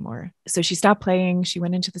play anymore. So she stopped playing. She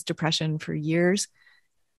went into this depression for years.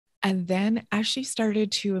 And then as she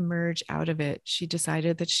started to emerge out of it, she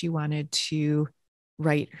decided that she wanted to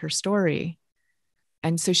write her story.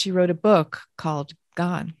 And so she wrote a book called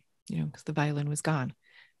Gone, because the violin was gone.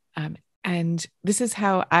 And this is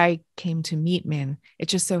how I came to meet Min. It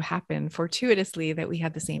just so happened fortuitously that we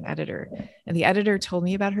had the same editor. And the editor told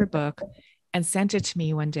me about her book and sent it to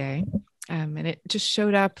me one day. And it just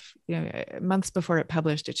showed up, months before it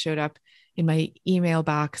published. It showed up in my email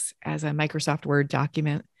box as a Microsoft Word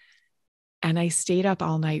document. And I stayed up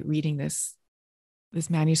all night reading this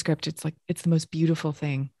manuscript. It's the most beautiful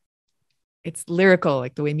thing. It's lyrical,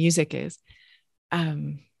 like the way music is.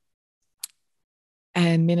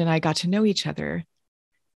 And Min and I got to know each other.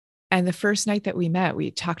 And the first night that we met, we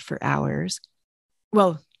talked for hours.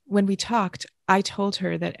 Well, when we talked, I told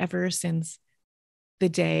her that ever since the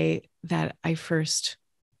day that I first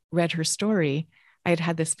read her story, I had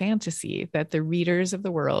had this fantasy that the readers of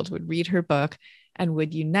the world would read her book and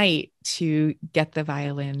would unite to get the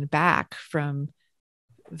violin back from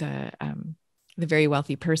the very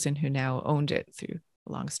wealthy person who now owned it through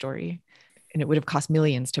a long story. And it would have cost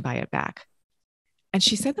millions to buy it back. And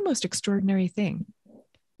she said the most extraordinary thing.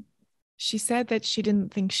 she said that she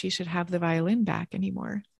didn't think she should have the violin back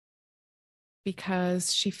anymore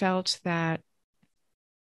because she felt that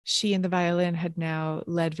she and the violin had now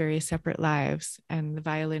led very separate lives, and the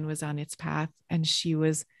violin was on its path and she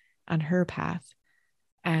was on her path.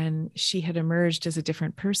 And she had emerged as a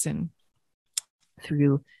different person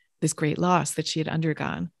through this great loss that she had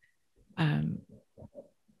undergone. And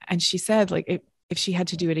she said, like, if she had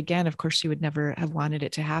to do it again, of course, she would never have wanted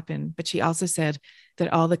it to happen. But she also said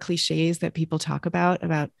that all the cliches that people talk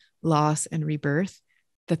about loss and rebirth,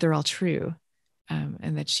 that they're all true.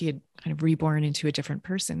 And that she had kind of reborn into a different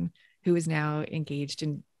person who is now engaged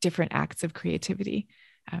in different acts of creativity.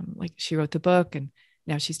 Like she wrote the book, and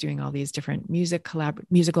now she's doing all these different musical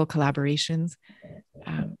collaborations.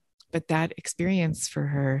 But that experience for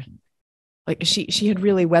her, like she had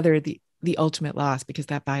really weathered the ultimate loss, because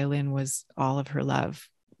that violin was all of her love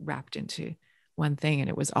wrapped into one thing, and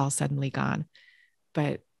it was all suddenly gone.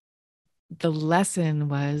 But the lesson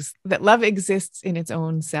was that love exists in its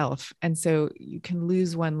own self. And so you can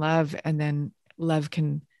lose one love, and then love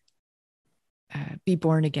can be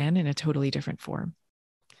born again in a totally different form.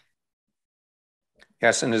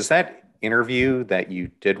 Yes. And is that interview that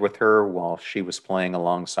you did with her while she was playing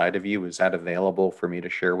alongside of you, is that available for me to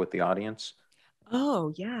share with the audience?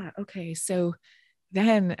 Oh, yeah. Okay. So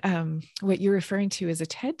then what you're referring to is a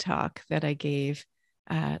TED talk that I gave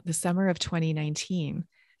the summer of 2019.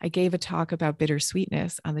 I gave a talk about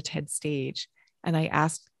bittersweetness on the TED stage, and I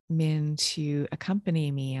asked Min to accompany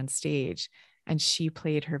me on stage, and she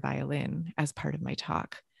played her violin as part of my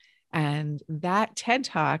talk. And that TED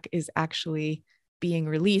talk is actually being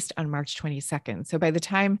released on March 22nd. So by the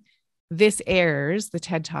time this airs, the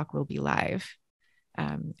TED talk will be live.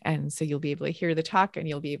 And so you'll be able to hear the talk, and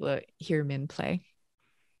you'll be able to hear Min play.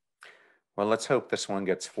 Well, let's hope this one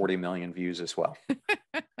gets 40 million views as well.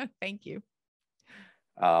 Thank you.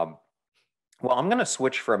 Well, I'm going to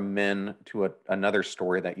switch from Min to another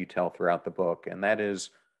story that you tell throughout the book, and that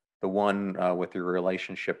is the one with your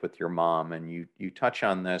relationship with your mom. And you touch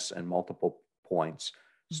on this in multiple points,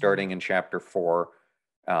 starting in chapter 4,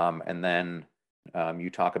 and then you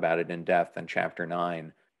talk about it in depth in chapter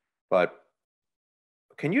 9. But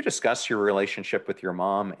can you discuss your relationship with your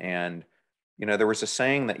mom? And, there was a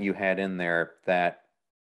saying that you had in there that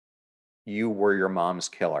you were your mom's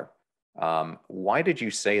killer. Why did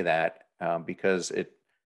you say that? Because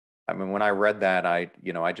when I read that, I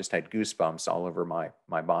just had goosebumps all over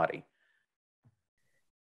my body.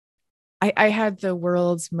 I had the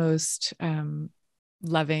world's most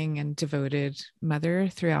loving and devoted mother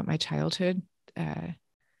throughout my childhood.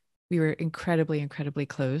 We were incredibly, incredibly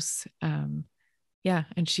close. And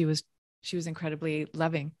she was incredibly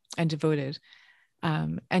loving and devoted.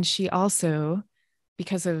 And she also,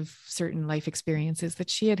 because of certain life experiences that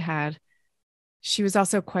she had, she was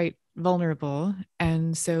also quite vulnerable.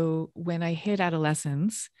 And so when I hit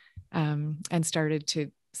adolescence and started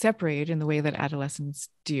to separate in the way that adolescents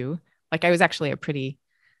do, like I was actually a pretty,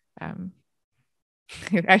 I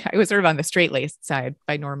was sort of on the straight-laced side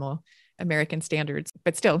by normal American standards,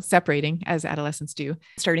 but still separating as adolescents do,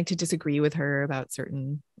 starting to disagree with her about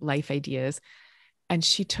certain life ideas. And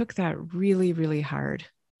she took that really, really hard.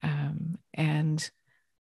 And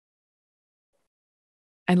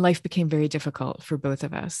life became very difficult for both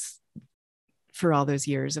of us for all those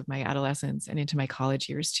years of my adolescence and into my college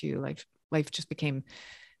years too. Life just became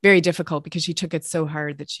very difficult because she took it so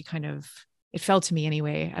hard that she it felt to me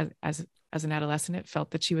anyway, as an adolescent, it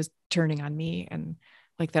felt that she was turning on me, and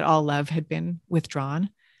like that all love had been withdrawn.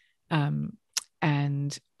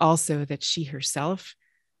 And also that she herself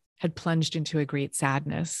had plunged into a great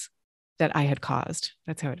sadness that I had caused.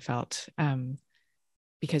 That's how it felt.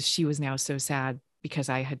 Because she was now so sad because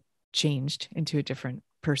I had changed into a different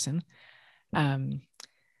person. And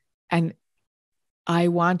I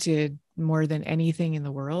wanted more than anything in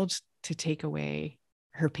the world to take away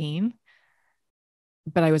her pain,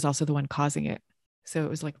 but I was also the one causing it. So it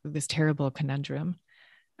was like this terrible conundrum.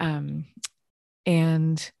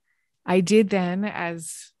 And I did then,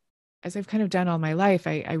 as I've kind of done all my life,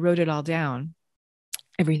 I wrote it all down,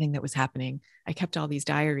 everything that was happening. I kept all these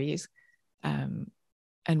diaries and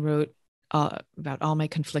wrote about all my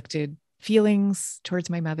conflicted feelings towards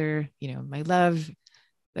my mother, my love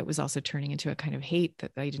that was also turning into a kind of hate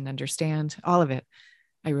that I didn't understand. All of it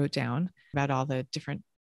I wrote down, about all the different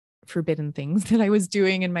forbidden things that I was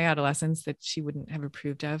doing in my adolescence that she wouldn't have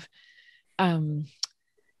approved of.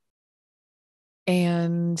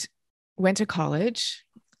 And went to college,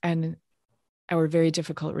 and our very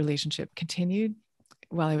difficult relationship continued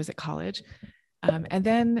while I was at college. And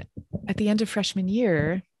then at the end of freshman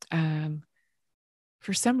year,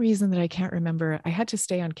 for some reason that I can't remember, I had to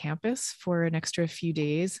stay on campus for an extra few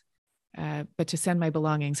days, but to send my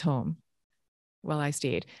belongings home while I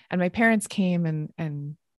stayed. And my parents came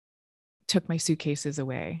and took my suitcases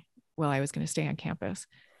away while I was going to stay on campus.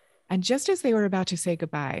 And just as they were about to say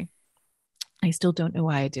goodbye, I still don't know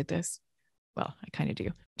why I did this. Well, I kind of do.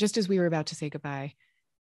 Just as we were about to say goodbye,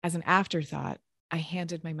 as an afterthought, I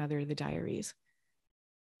handed my mother the diaries.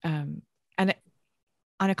 And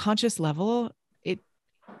on a conscious level, it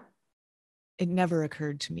never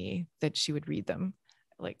occurred to me that she would read them.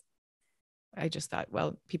 Like, I just thought,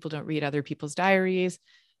 well, people don't read other people's diaries.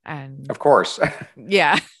 And of course.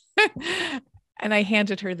 yeah. And I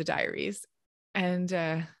handed her the diaries. And,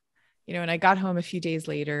 and I got home a few days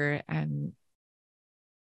later and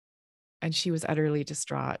she was utterly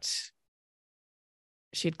distraught.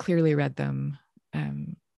 She had clearly read them,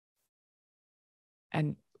 and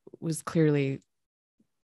was clearly,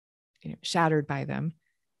 shattered by them.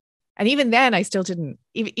 And even then, I still didn't,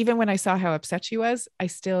 even when I saw how upset she was, I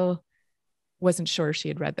still wasn't sure she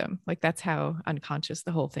had read them. Like, that's how unconscious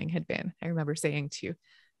the whole thing had been. I remember saying to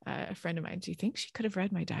a friend of mine, do you think she could have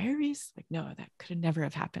read my diaries? Like, no, that could have never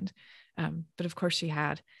have happened. But of course she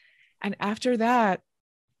had. And after that,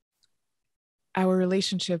 our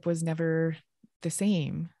relationship was never the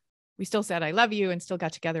same. We still said, I love you, and still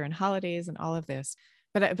got together on holidays and all of this.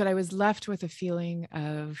 But I was left with a feeling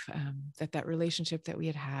of that relationship that we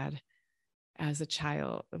had as a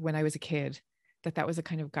child, when I was a kid, that was a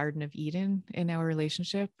kind of Garden of Eden in our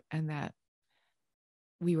relationship, and that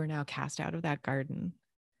we were now cast out of that garden.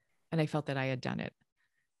 And I felt that I had done it.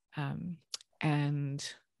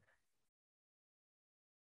 And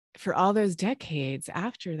for all those decades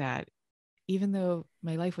after that, even though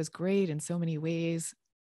my life was great in so many ways,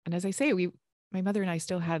 and as I say, my mother and I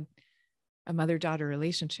still had a mother-daughter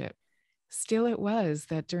relationship, still it was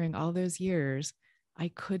that during all those years,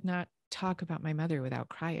 I could not talk about my mother without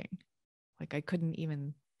crying. Like, I couldn't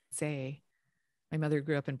even say my mother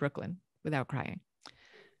grew up in Brooklyn without crying.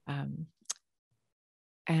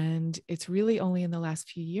 And it's really only in the last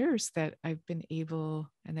few years that I've been able,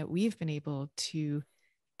 and that we've been able, to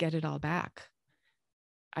get it all back.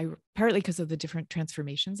 Partly because of the different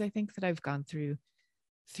transformations I think that I've gone through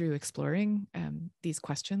exploring these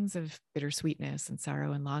questions of bittersweetness and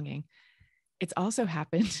sorrow and longing. It's also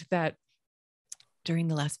happened that during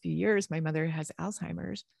the last few years, my mother has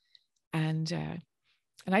Alzheimer's, and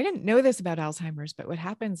I didn't know this about Alzheimer's, but what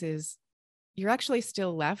happens is you're actually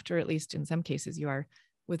still left, or at least in some cases you are,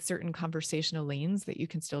 with certain conversational lanes that you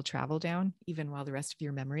can still travel down, even while the rest of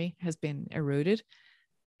your memory has been eroded.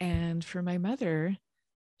 And for my mother,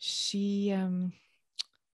 she,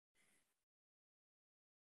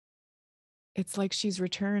 it's like she's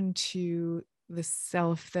returned to the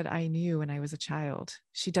self that I knew when I was a child.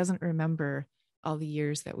 She doesn't remember all the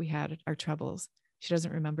years that we had our troubles. She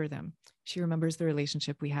doesn't remember them. She remembers the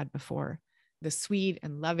relationship we had before, the sweet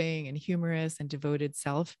and loving and humorous and devoted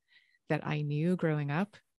self that I knew growing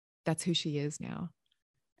up. That's who she is now.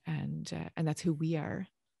 And that's who we are.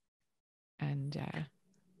 And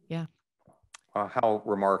yeah. How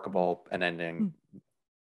remarkable an ending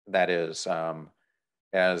that is.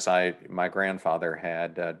 My grandfather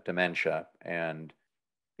had dementia, and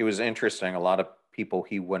it was interesting. A lot of people,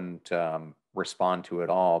 he wouldn't respond to at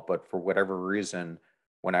all, but for whatever reason,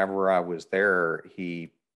 whenever I was there,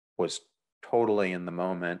 he was totally in the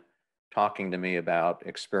moment, talking to me about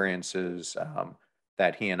experiences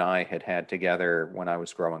that he and I had had together when I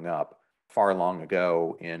was growing up, far long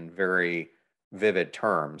ago, in very vivid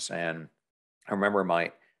terms. And I remember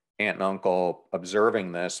my aunt and uncle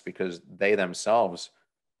observing this, because they themselves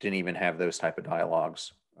didn't even have those type of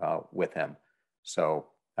dialogues with him. So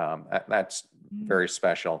that's very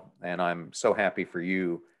special. And I'm so happy for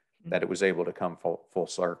you that it was able to come full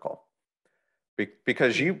circle.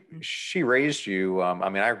 Because she raised you.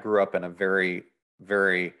 I grew up in a very,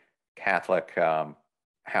 very Catholic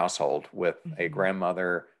household with a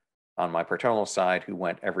grandmother on my paternal side who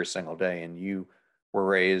went every single day. And you were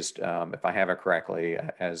raised, if I have it correctly,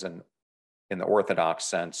 in the Orthodox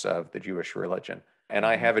sense of the Jewish religion. And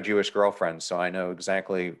I have a Jewish girlfriend, so I know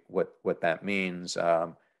exactly what that means,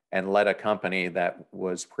 and led a company that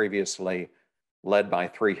was previously led by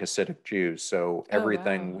 3 Hasidic Jews. So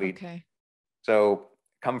everything so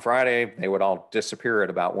come Friday, they would all disappear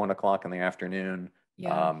at about 1:00 in the afternoon,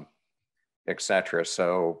 etc.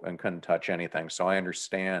 So, and couldn't touch anything. So I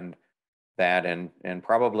understand that. And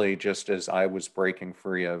probably just as I was breaking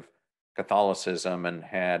free of Catholicism and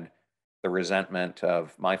had the resentment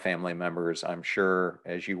of my family members, I'm sure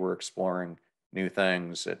as you were exploring new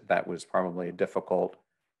things, that was probably a difficult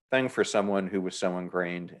thing for someone who was so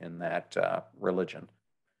ingrained in that religion.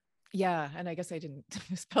 Yeah. And I guess I didn't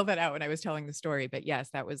spell that out when I was telling the story, but yes,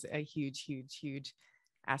 that was a huge, huge, huge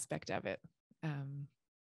aspect of it.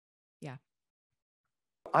 Yeah.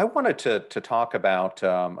 I wanted to talk about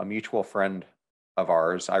a mutual friend of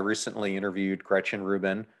ours. I recently interviewed Gretchen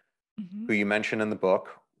Rubin, who you mentioned in the book.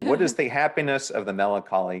 What is the happiness of the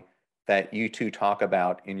melancholy that you two talk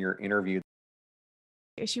about in your interview?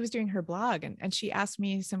 She was doing her blog and she asked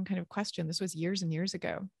me some kind of question. This was years and years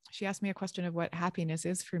ago. She asked me a question of what happiness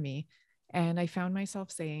is for me. And I found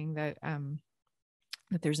myself saying that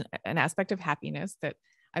that there's an aspect of happiness that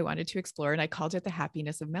I wanted to explore. And I called it the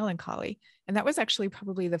happiness of melancholy. And that was actually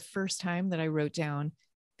probably the first time that I wrote down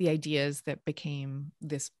the ideas that became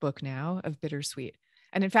this book now of Bittersweet.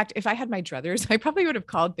 And in fact, if I had my druthers, I probably would have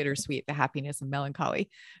called Bittersweet the happiness of melancholy.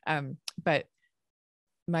 But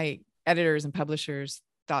my editors and publishers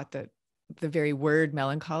thought that the very word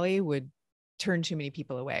melancholy would turn too many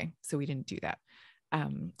people away. So we didn't do that.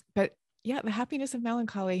 But yeah, the happiness of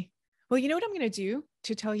melancholy. Well, you know what I'm going to do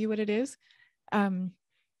to tell you what it is?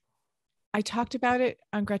 I talked about it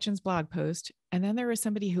on Gretchen's blog post, and then there was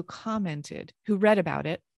somebody who commented, who read about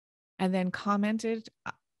it, and then commented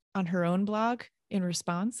on her own blog in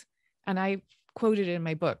response. And I quoted it in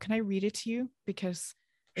my book. Can I read it to you? Because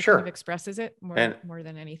it Sure. kind of expresses it more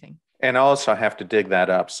than anything. And I also have to dig that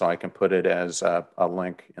up so I can put it as a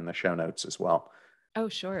link in the show notes as well. Oh,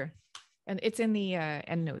 sure. And it's in the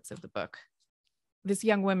end notes of the book. This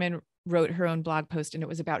young woman wrote her own blog post, and it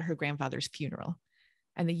was about her grandfather's funeral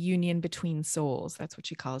and the union between souls. That's what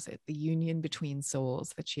she calls it, the union between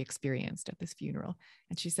souls that she experienced at this funeral.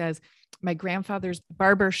 And she says, my grandfather's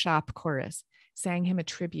barbershop chorus sang him a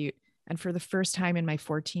tribute. And for the first time in my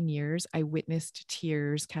 14 years, I witnessed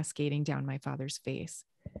tears cascading down my father's face.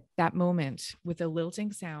 That moment, with the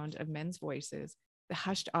lilting sound of men's voices, the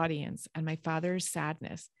hushed audience, and my father's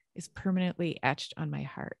sadness is permanently etched on my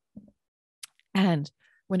heart. And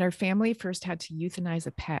when our family first had to euthanize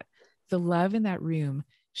a pet, the love in that room,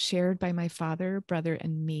 shared by my father, brother,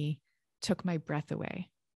 and me, took my breath away.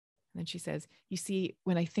 And then she says, you see,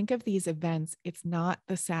 when I think of these events, it's not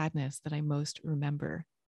the sadness that I most remember.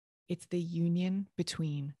 It's the union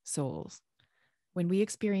between souls. When we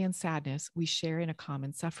experience sadness, we share in a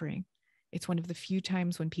common suffering. It's one of the few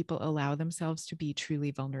times when people allow themselves to be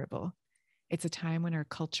truly vulnerable. It's a time when our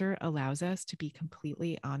culture allows us to be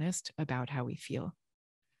completely honest about how we feel.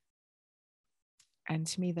 And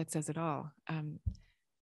to me, that says it all.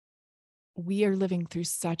 We are living through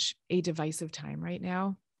such a divisive time right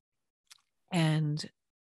now. And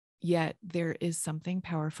yet there is something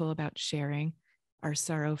powerful about sharing our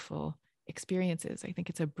sorrowful experiences. I think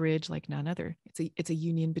it's a bridge like none other. It's a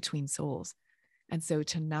union between souls. And so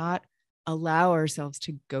to not allow ourselves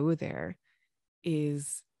to go there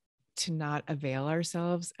is to not avail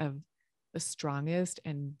ourselves of the strongest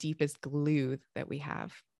and deepest glue that we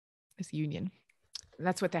have, this union. And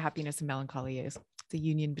that's what the happiness and melancholy is, the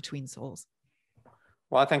union between souls.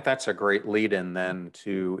 Well, I think that's a great lead-in then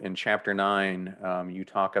to, in chapter 9, you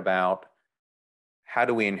talk about how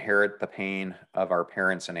do we inherit the pain of our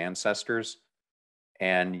parents and ancestors?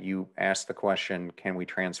 And you ask the question, can we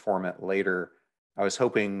transform it later? I was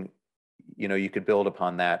hoping, you could build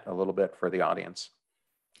upon that a little bit for the audience.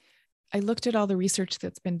 I looked at all the research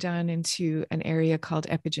that's been done into an area called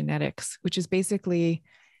epigenetics, which is basically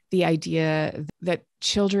the idea that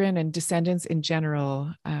children and descendants in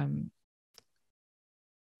general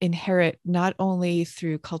inherit not only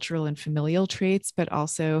through cultural and familial traits, but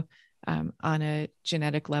also on a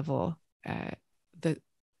genetic level, the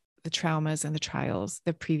traumas and the trials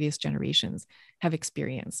that previous generations have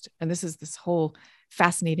experienced. And this is this whole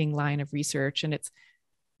fascinating line of research. And it's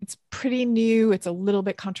pretty new. It's a little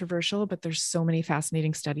bit controversial, but there's so many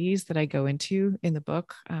fascinating studies that I go into in the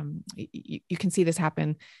book. You can see this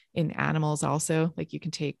happen in animals also. Like you can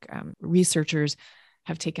take researchers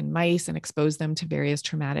have taken mice and exposed them to various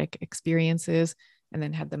traumatic experiences and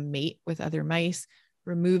then had them mate with other mice,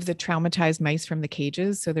 remove the traumatized mice from the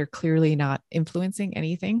cages. So they're clearly not influencing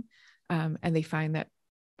anything. And they find that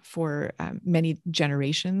for many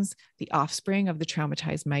generations, the offspring of the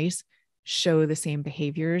traumatized mice show the same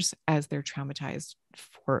behaviors as their traumatized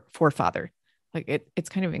forefather. Like it's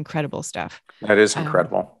kind of incredible stuff. That is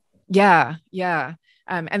incredible. Yeah.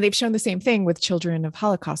 And they've shown the same thing with children of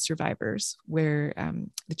Holocaust survivors, where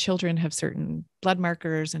the children have certain blood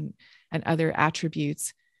markers and other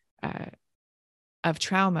attributes of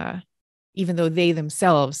trauma, even though they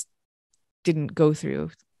themselves didn't go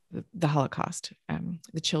through the Holocaust.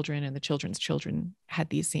 The children and the children's children had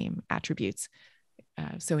these same attributes.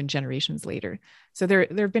 So in generations later. So there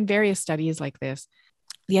have been various studies like this.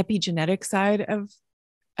 The epigenetic side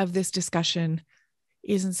of this discussion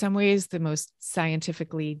is in some ways the most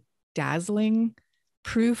scientifically dazzling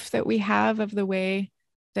proof that we have of the way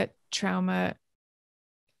that trauma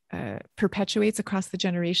perpetuates across the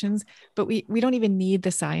generations. But we don't even need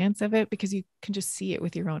the science of it, because you can just see it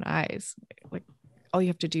with your own eyes. Like, all you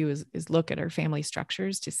have to do is look at our family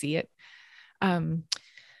structures to see it.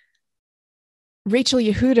 Rachel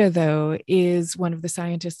Yehuda, though, is one of the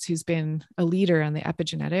scientists who's been a leader on the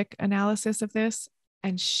epigenetic analysis of this.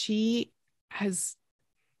 And she's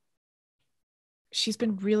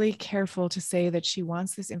been really careful to say that she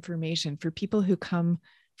wants this information for people who come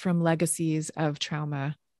from legacies of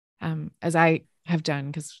trauma, as I have done,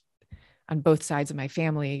 because on both sides of my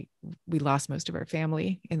family, we lost most of our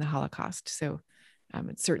family in the Holocaust. So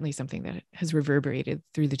it's certainly something that has reverberated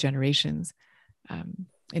through the generations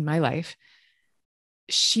in my life.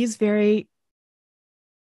 She's very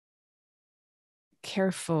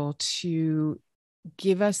careful to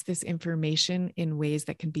give us this information in ways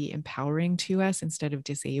that can be empowering to us instead of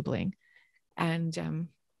disabling. And,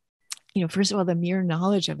 first of all, the mere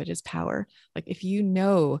knowledge of it is power. Like, if you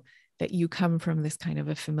know that you come from this kind of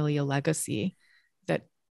a familial legacy that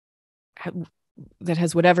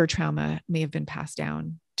has whatever trauma may have been passed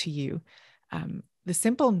down to you, the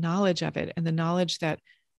simple knowledge of it, and the knowledge that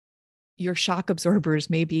your shock absorbers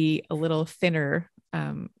may be a little thinner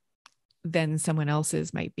than someone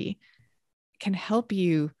else's might be, can help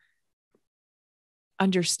you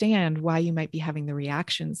understand why you might be having the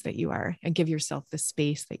reactions that you are, and give yourself the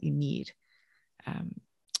space that you need.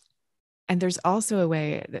 And there's also a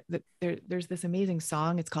way that there's this amazing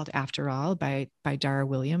song. It's called After All by Dara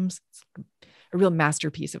Williams. It's a real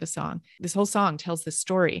masterpiece of a song. This whole song tells the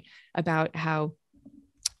story about how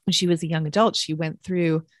when she was a young adult, she went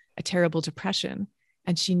through a terrible depression,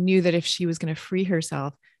 and she knew that if she was going to free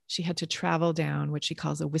herself, she had to travel down what she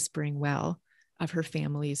calls a whispering well of her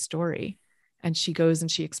family's story. And she goes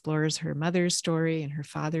and she explores her mother's story and her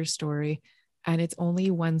father's story. And it's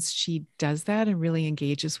only once she does that and really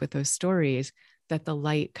engages with those stories that the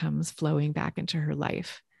light comes flowing back into her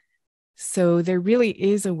life. So there really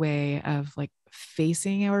is a way of like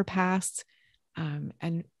facing our past. And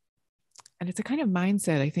it's a kind of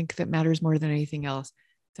mindset, I think, that matters more than anything else.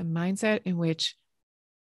 It's a mindset in which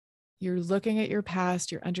you're looking at your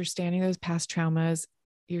past, you're understanding those past traumas,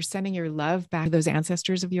 you're sending your love back to those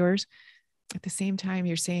ancestors of yours. At the same time,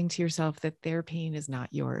 you're saying to yourself that their pain is not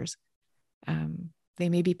yours. They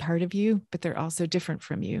may be part of you, but they're also different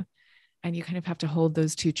from you. And you kind of have to hold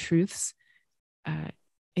those two truths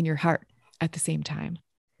in your heart at the same time.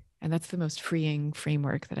 And that's the most freeing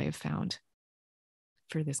framework that I have found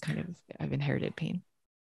for this kind of inherited pain.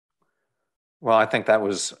 Well, I think that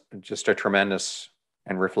was just a tremendous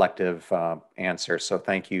and reflective answer. So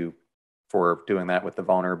thank you for doing that with the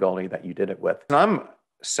vulnerability that you did it with. And I'm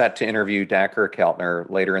set to interview Dacher Keltner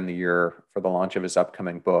later in the year for the launch of his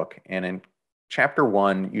upcoming book. And in chapter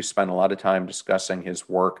 1, you spend a lot of time discussing his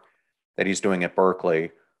work that he's doing at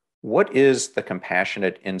Berkeley. What is the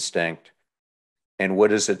compassionate instinct, and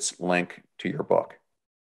what is its link to your book?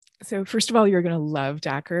 So first of all, you're going to love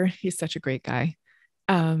Dacher. He's such a great guy.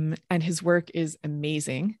 And his work is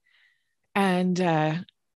amazing. And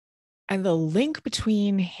the link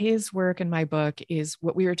between his work and my book is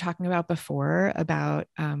what we were talking about before, about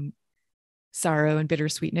sorrow and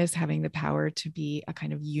bittersweetness having the power to be a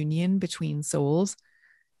kind of union between souls.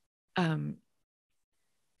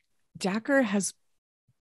 Dacher has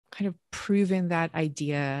kind of proven that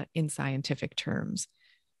idea in scientific terms.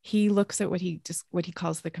 He looks at what he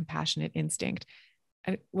calls the compassionate instinct.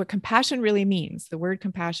 And what compassion really means, the word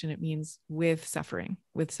compassion, it means with suffering,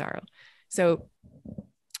 with sorrow. So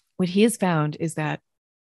what he has found is that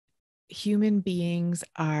human beings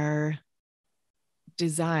are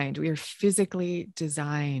designed, we are physically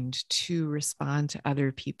designed to respond to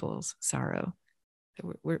other people's sorrow.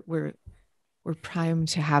 We're primed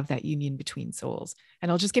to have that union between souls. And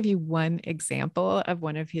I'll just give you one example of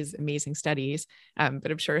one of his amazing studies, but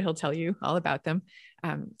I'm sure he'll tell you all about them.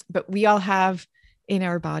 But we all have in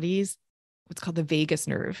our bodies what's called the vagus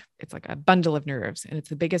nerve. It's like a bundle of nerves, and it's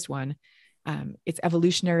the biggest one. It's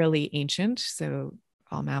evolutionarily ancient, so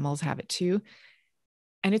all mammals have it too.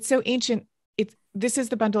 And it's so ancient, this is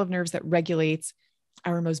the bundle of nerves that regulates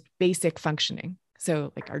our most basic functioning.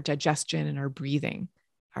 So like our digestion and our breathing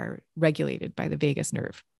are regulated by the vagus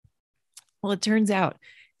nerve. Well, it turns out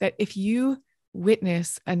that if you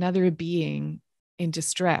witness another being in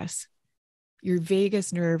distress, your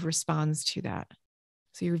vagus nerve responds to that.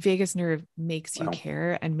 So your vagus nerve makes you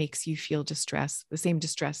care and makes you feel distress, the same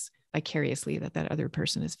distress vicariously that other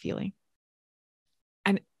person is feeling.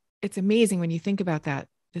 And it's amazing when you think about that,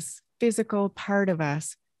 this physical part of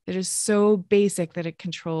us that is so basic that it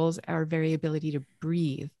controls our very ability to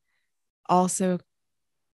breathe also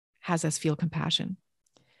has us feel compassion.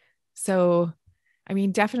 So, I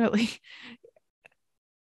mean, definitely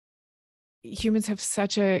humans have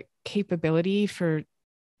such a capability for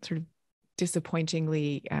sort of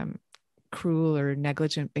disappointingly cruel or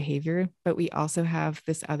negligent behavior, but we also have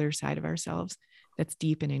this other side of ourselves that's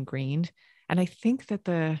deep and ingrained. And I think that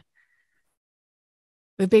the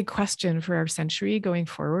big question for our century going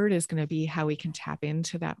forward is going to be how we can tap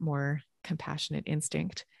into that more compassionate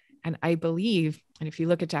instinct. And I believe, and if you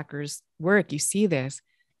look at Decker's work, you see this,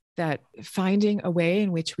 that finding a way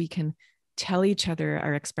in which we can tell each other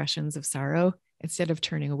our expressions of sorrow instead of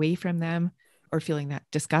turning away from them or feeling that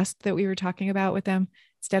disgust that we were talking about with them.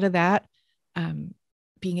 Instead of that,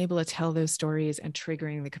 being able to tell those stories and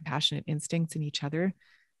triggering the compassionate instincts in each other,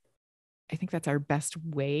 I think that's our best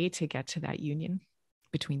way to get to that union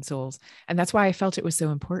between souls. And that's why I felt it was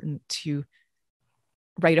so important to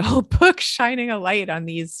write a whole book shining a light on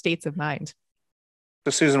these states of mind.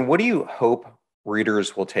 So Susan, what do you hope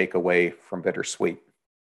readers will take away from Bittersweet?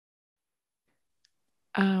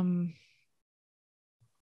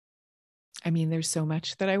 I mean, there's so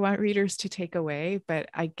much that I want readers to take away, but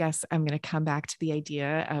I guess I'm going to come back to the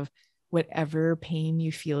idea of whatever pain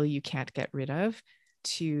you feel you can't get rid of,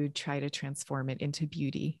 to try to transform it into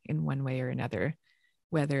beauty in one way or another,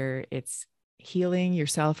 whether it's healing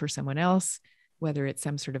yourself or someone else, whether it's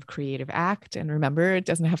some sort of creative act. And remember, it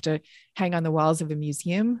doesn't have to hang on the walls of a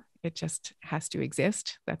museum. It just has to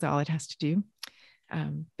exist. That's all it has to do.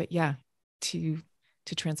 But yeah, to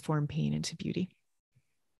transform pain into beauty.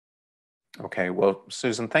 Okay. Well,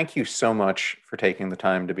 Susan, thank you so much for taking the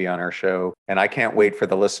time to be on our show. And I can't wait for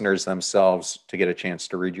the listeners themselves to get a chance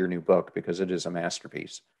to read your new book, because it is a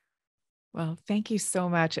masterpiece. Well, thank you so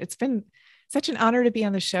much. It's been such an honor to be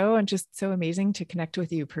on the show and just so amazing to connect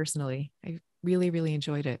with you personally. I really, really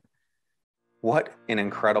enjoyed it. What an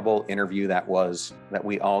incredible interview that was, that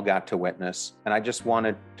we all got to witness. And I just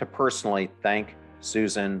wanted to personally thank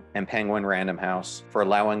Susan and Penguin Random House for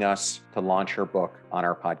allowing us to launch her book on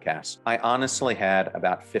our podcast. I honestly had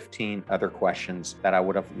about 15 other questions that I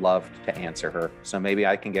would have loved to answer her, so maybe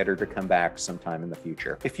I can get her to come back sometime in the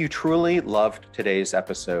future. If you truly loved today's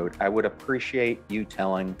episode, I would appreciate you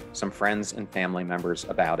telling some friends and family members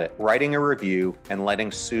about it, writing a review, and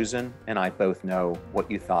letting Susan and I both know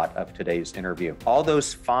what you thought of today's interview. All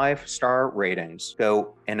those 5-star ratings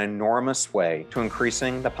go an enormous way to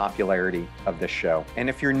increasing the popularity of this show. And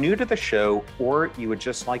if you're new to the show, or you would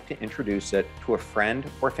just like to introduce it to a friend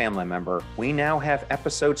or family member, we now have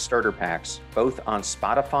episode starter packs, both on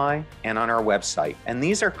Spotify and on our website. And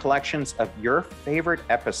these are collections of your favorite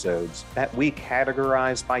episodes that we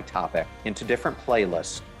categorize by topic into different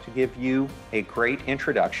playlists to give you a great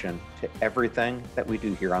introduction to everything that we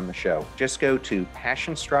do here on the show. Just go to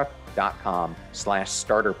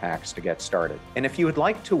passionstruck.com/starter packs to get started. And if you would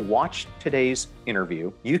like to watch today's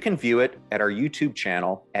interview, you can view it at our YouTube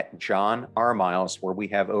channel at John R. Miles, where we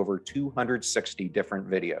have over 260 different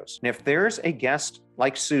videos. And if there's a guest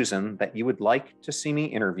like Susan that you would like to see me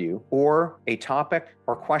interview, or a topic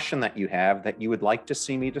or question that you have that you would like to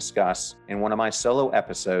see me discuss in one of my solo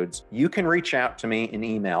episodes, you can reach out to me in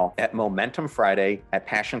email at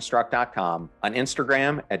momentumfriday@passionstruck.com, on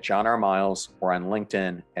Instagram at John R. Miles, or on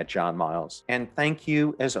LinkedIn at John Miles. And thank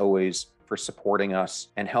you, as always, for supporting us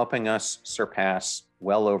and helping us surpass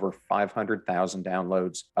well over 500,000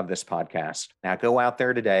 downloads of this podcast. Now go out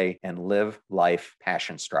there today and live life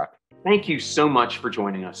passion struck. Thank you so much for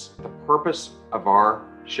joining us. The purpose of our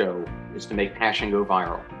show is to make passion go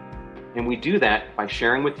viral. And we do that by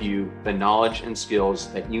sharing with you the knowledge and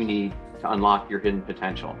skills that you need to unlock your hidden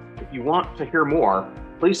potential. If you want to hear more,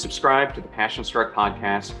 please subscribe to the Passion Struck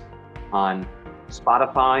podcast on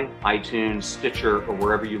Spotify, iTunes, Stitcher, or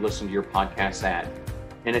wherever you listen to your podcasts at.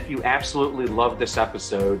 And if you absolutely love this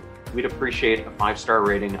episode, we'd appreciate a 5-star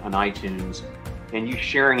rating on iTunes and you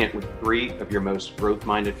sharing it with 3 of your most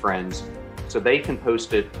growth-minded friends so they can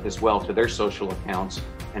post it as well to their social accounts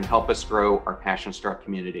and help us grow our Passion Struck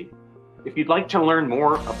community. If you'd like to learn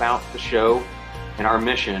more about the show and our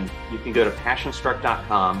mission, you can go to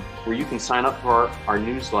passionstruck.com, where you can sign up for our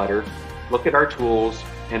newsletter, look at our tools,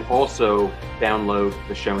 and also download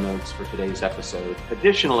the show notes for today's episode.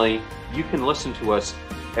 Additionally, you can listen to us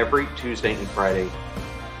every Tuesday and Friday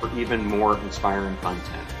for even more inspiring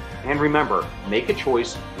content. And remember, make a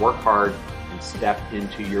choice, work hard, and step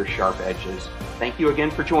into your sharp edges. Thank you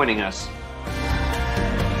again for joining us.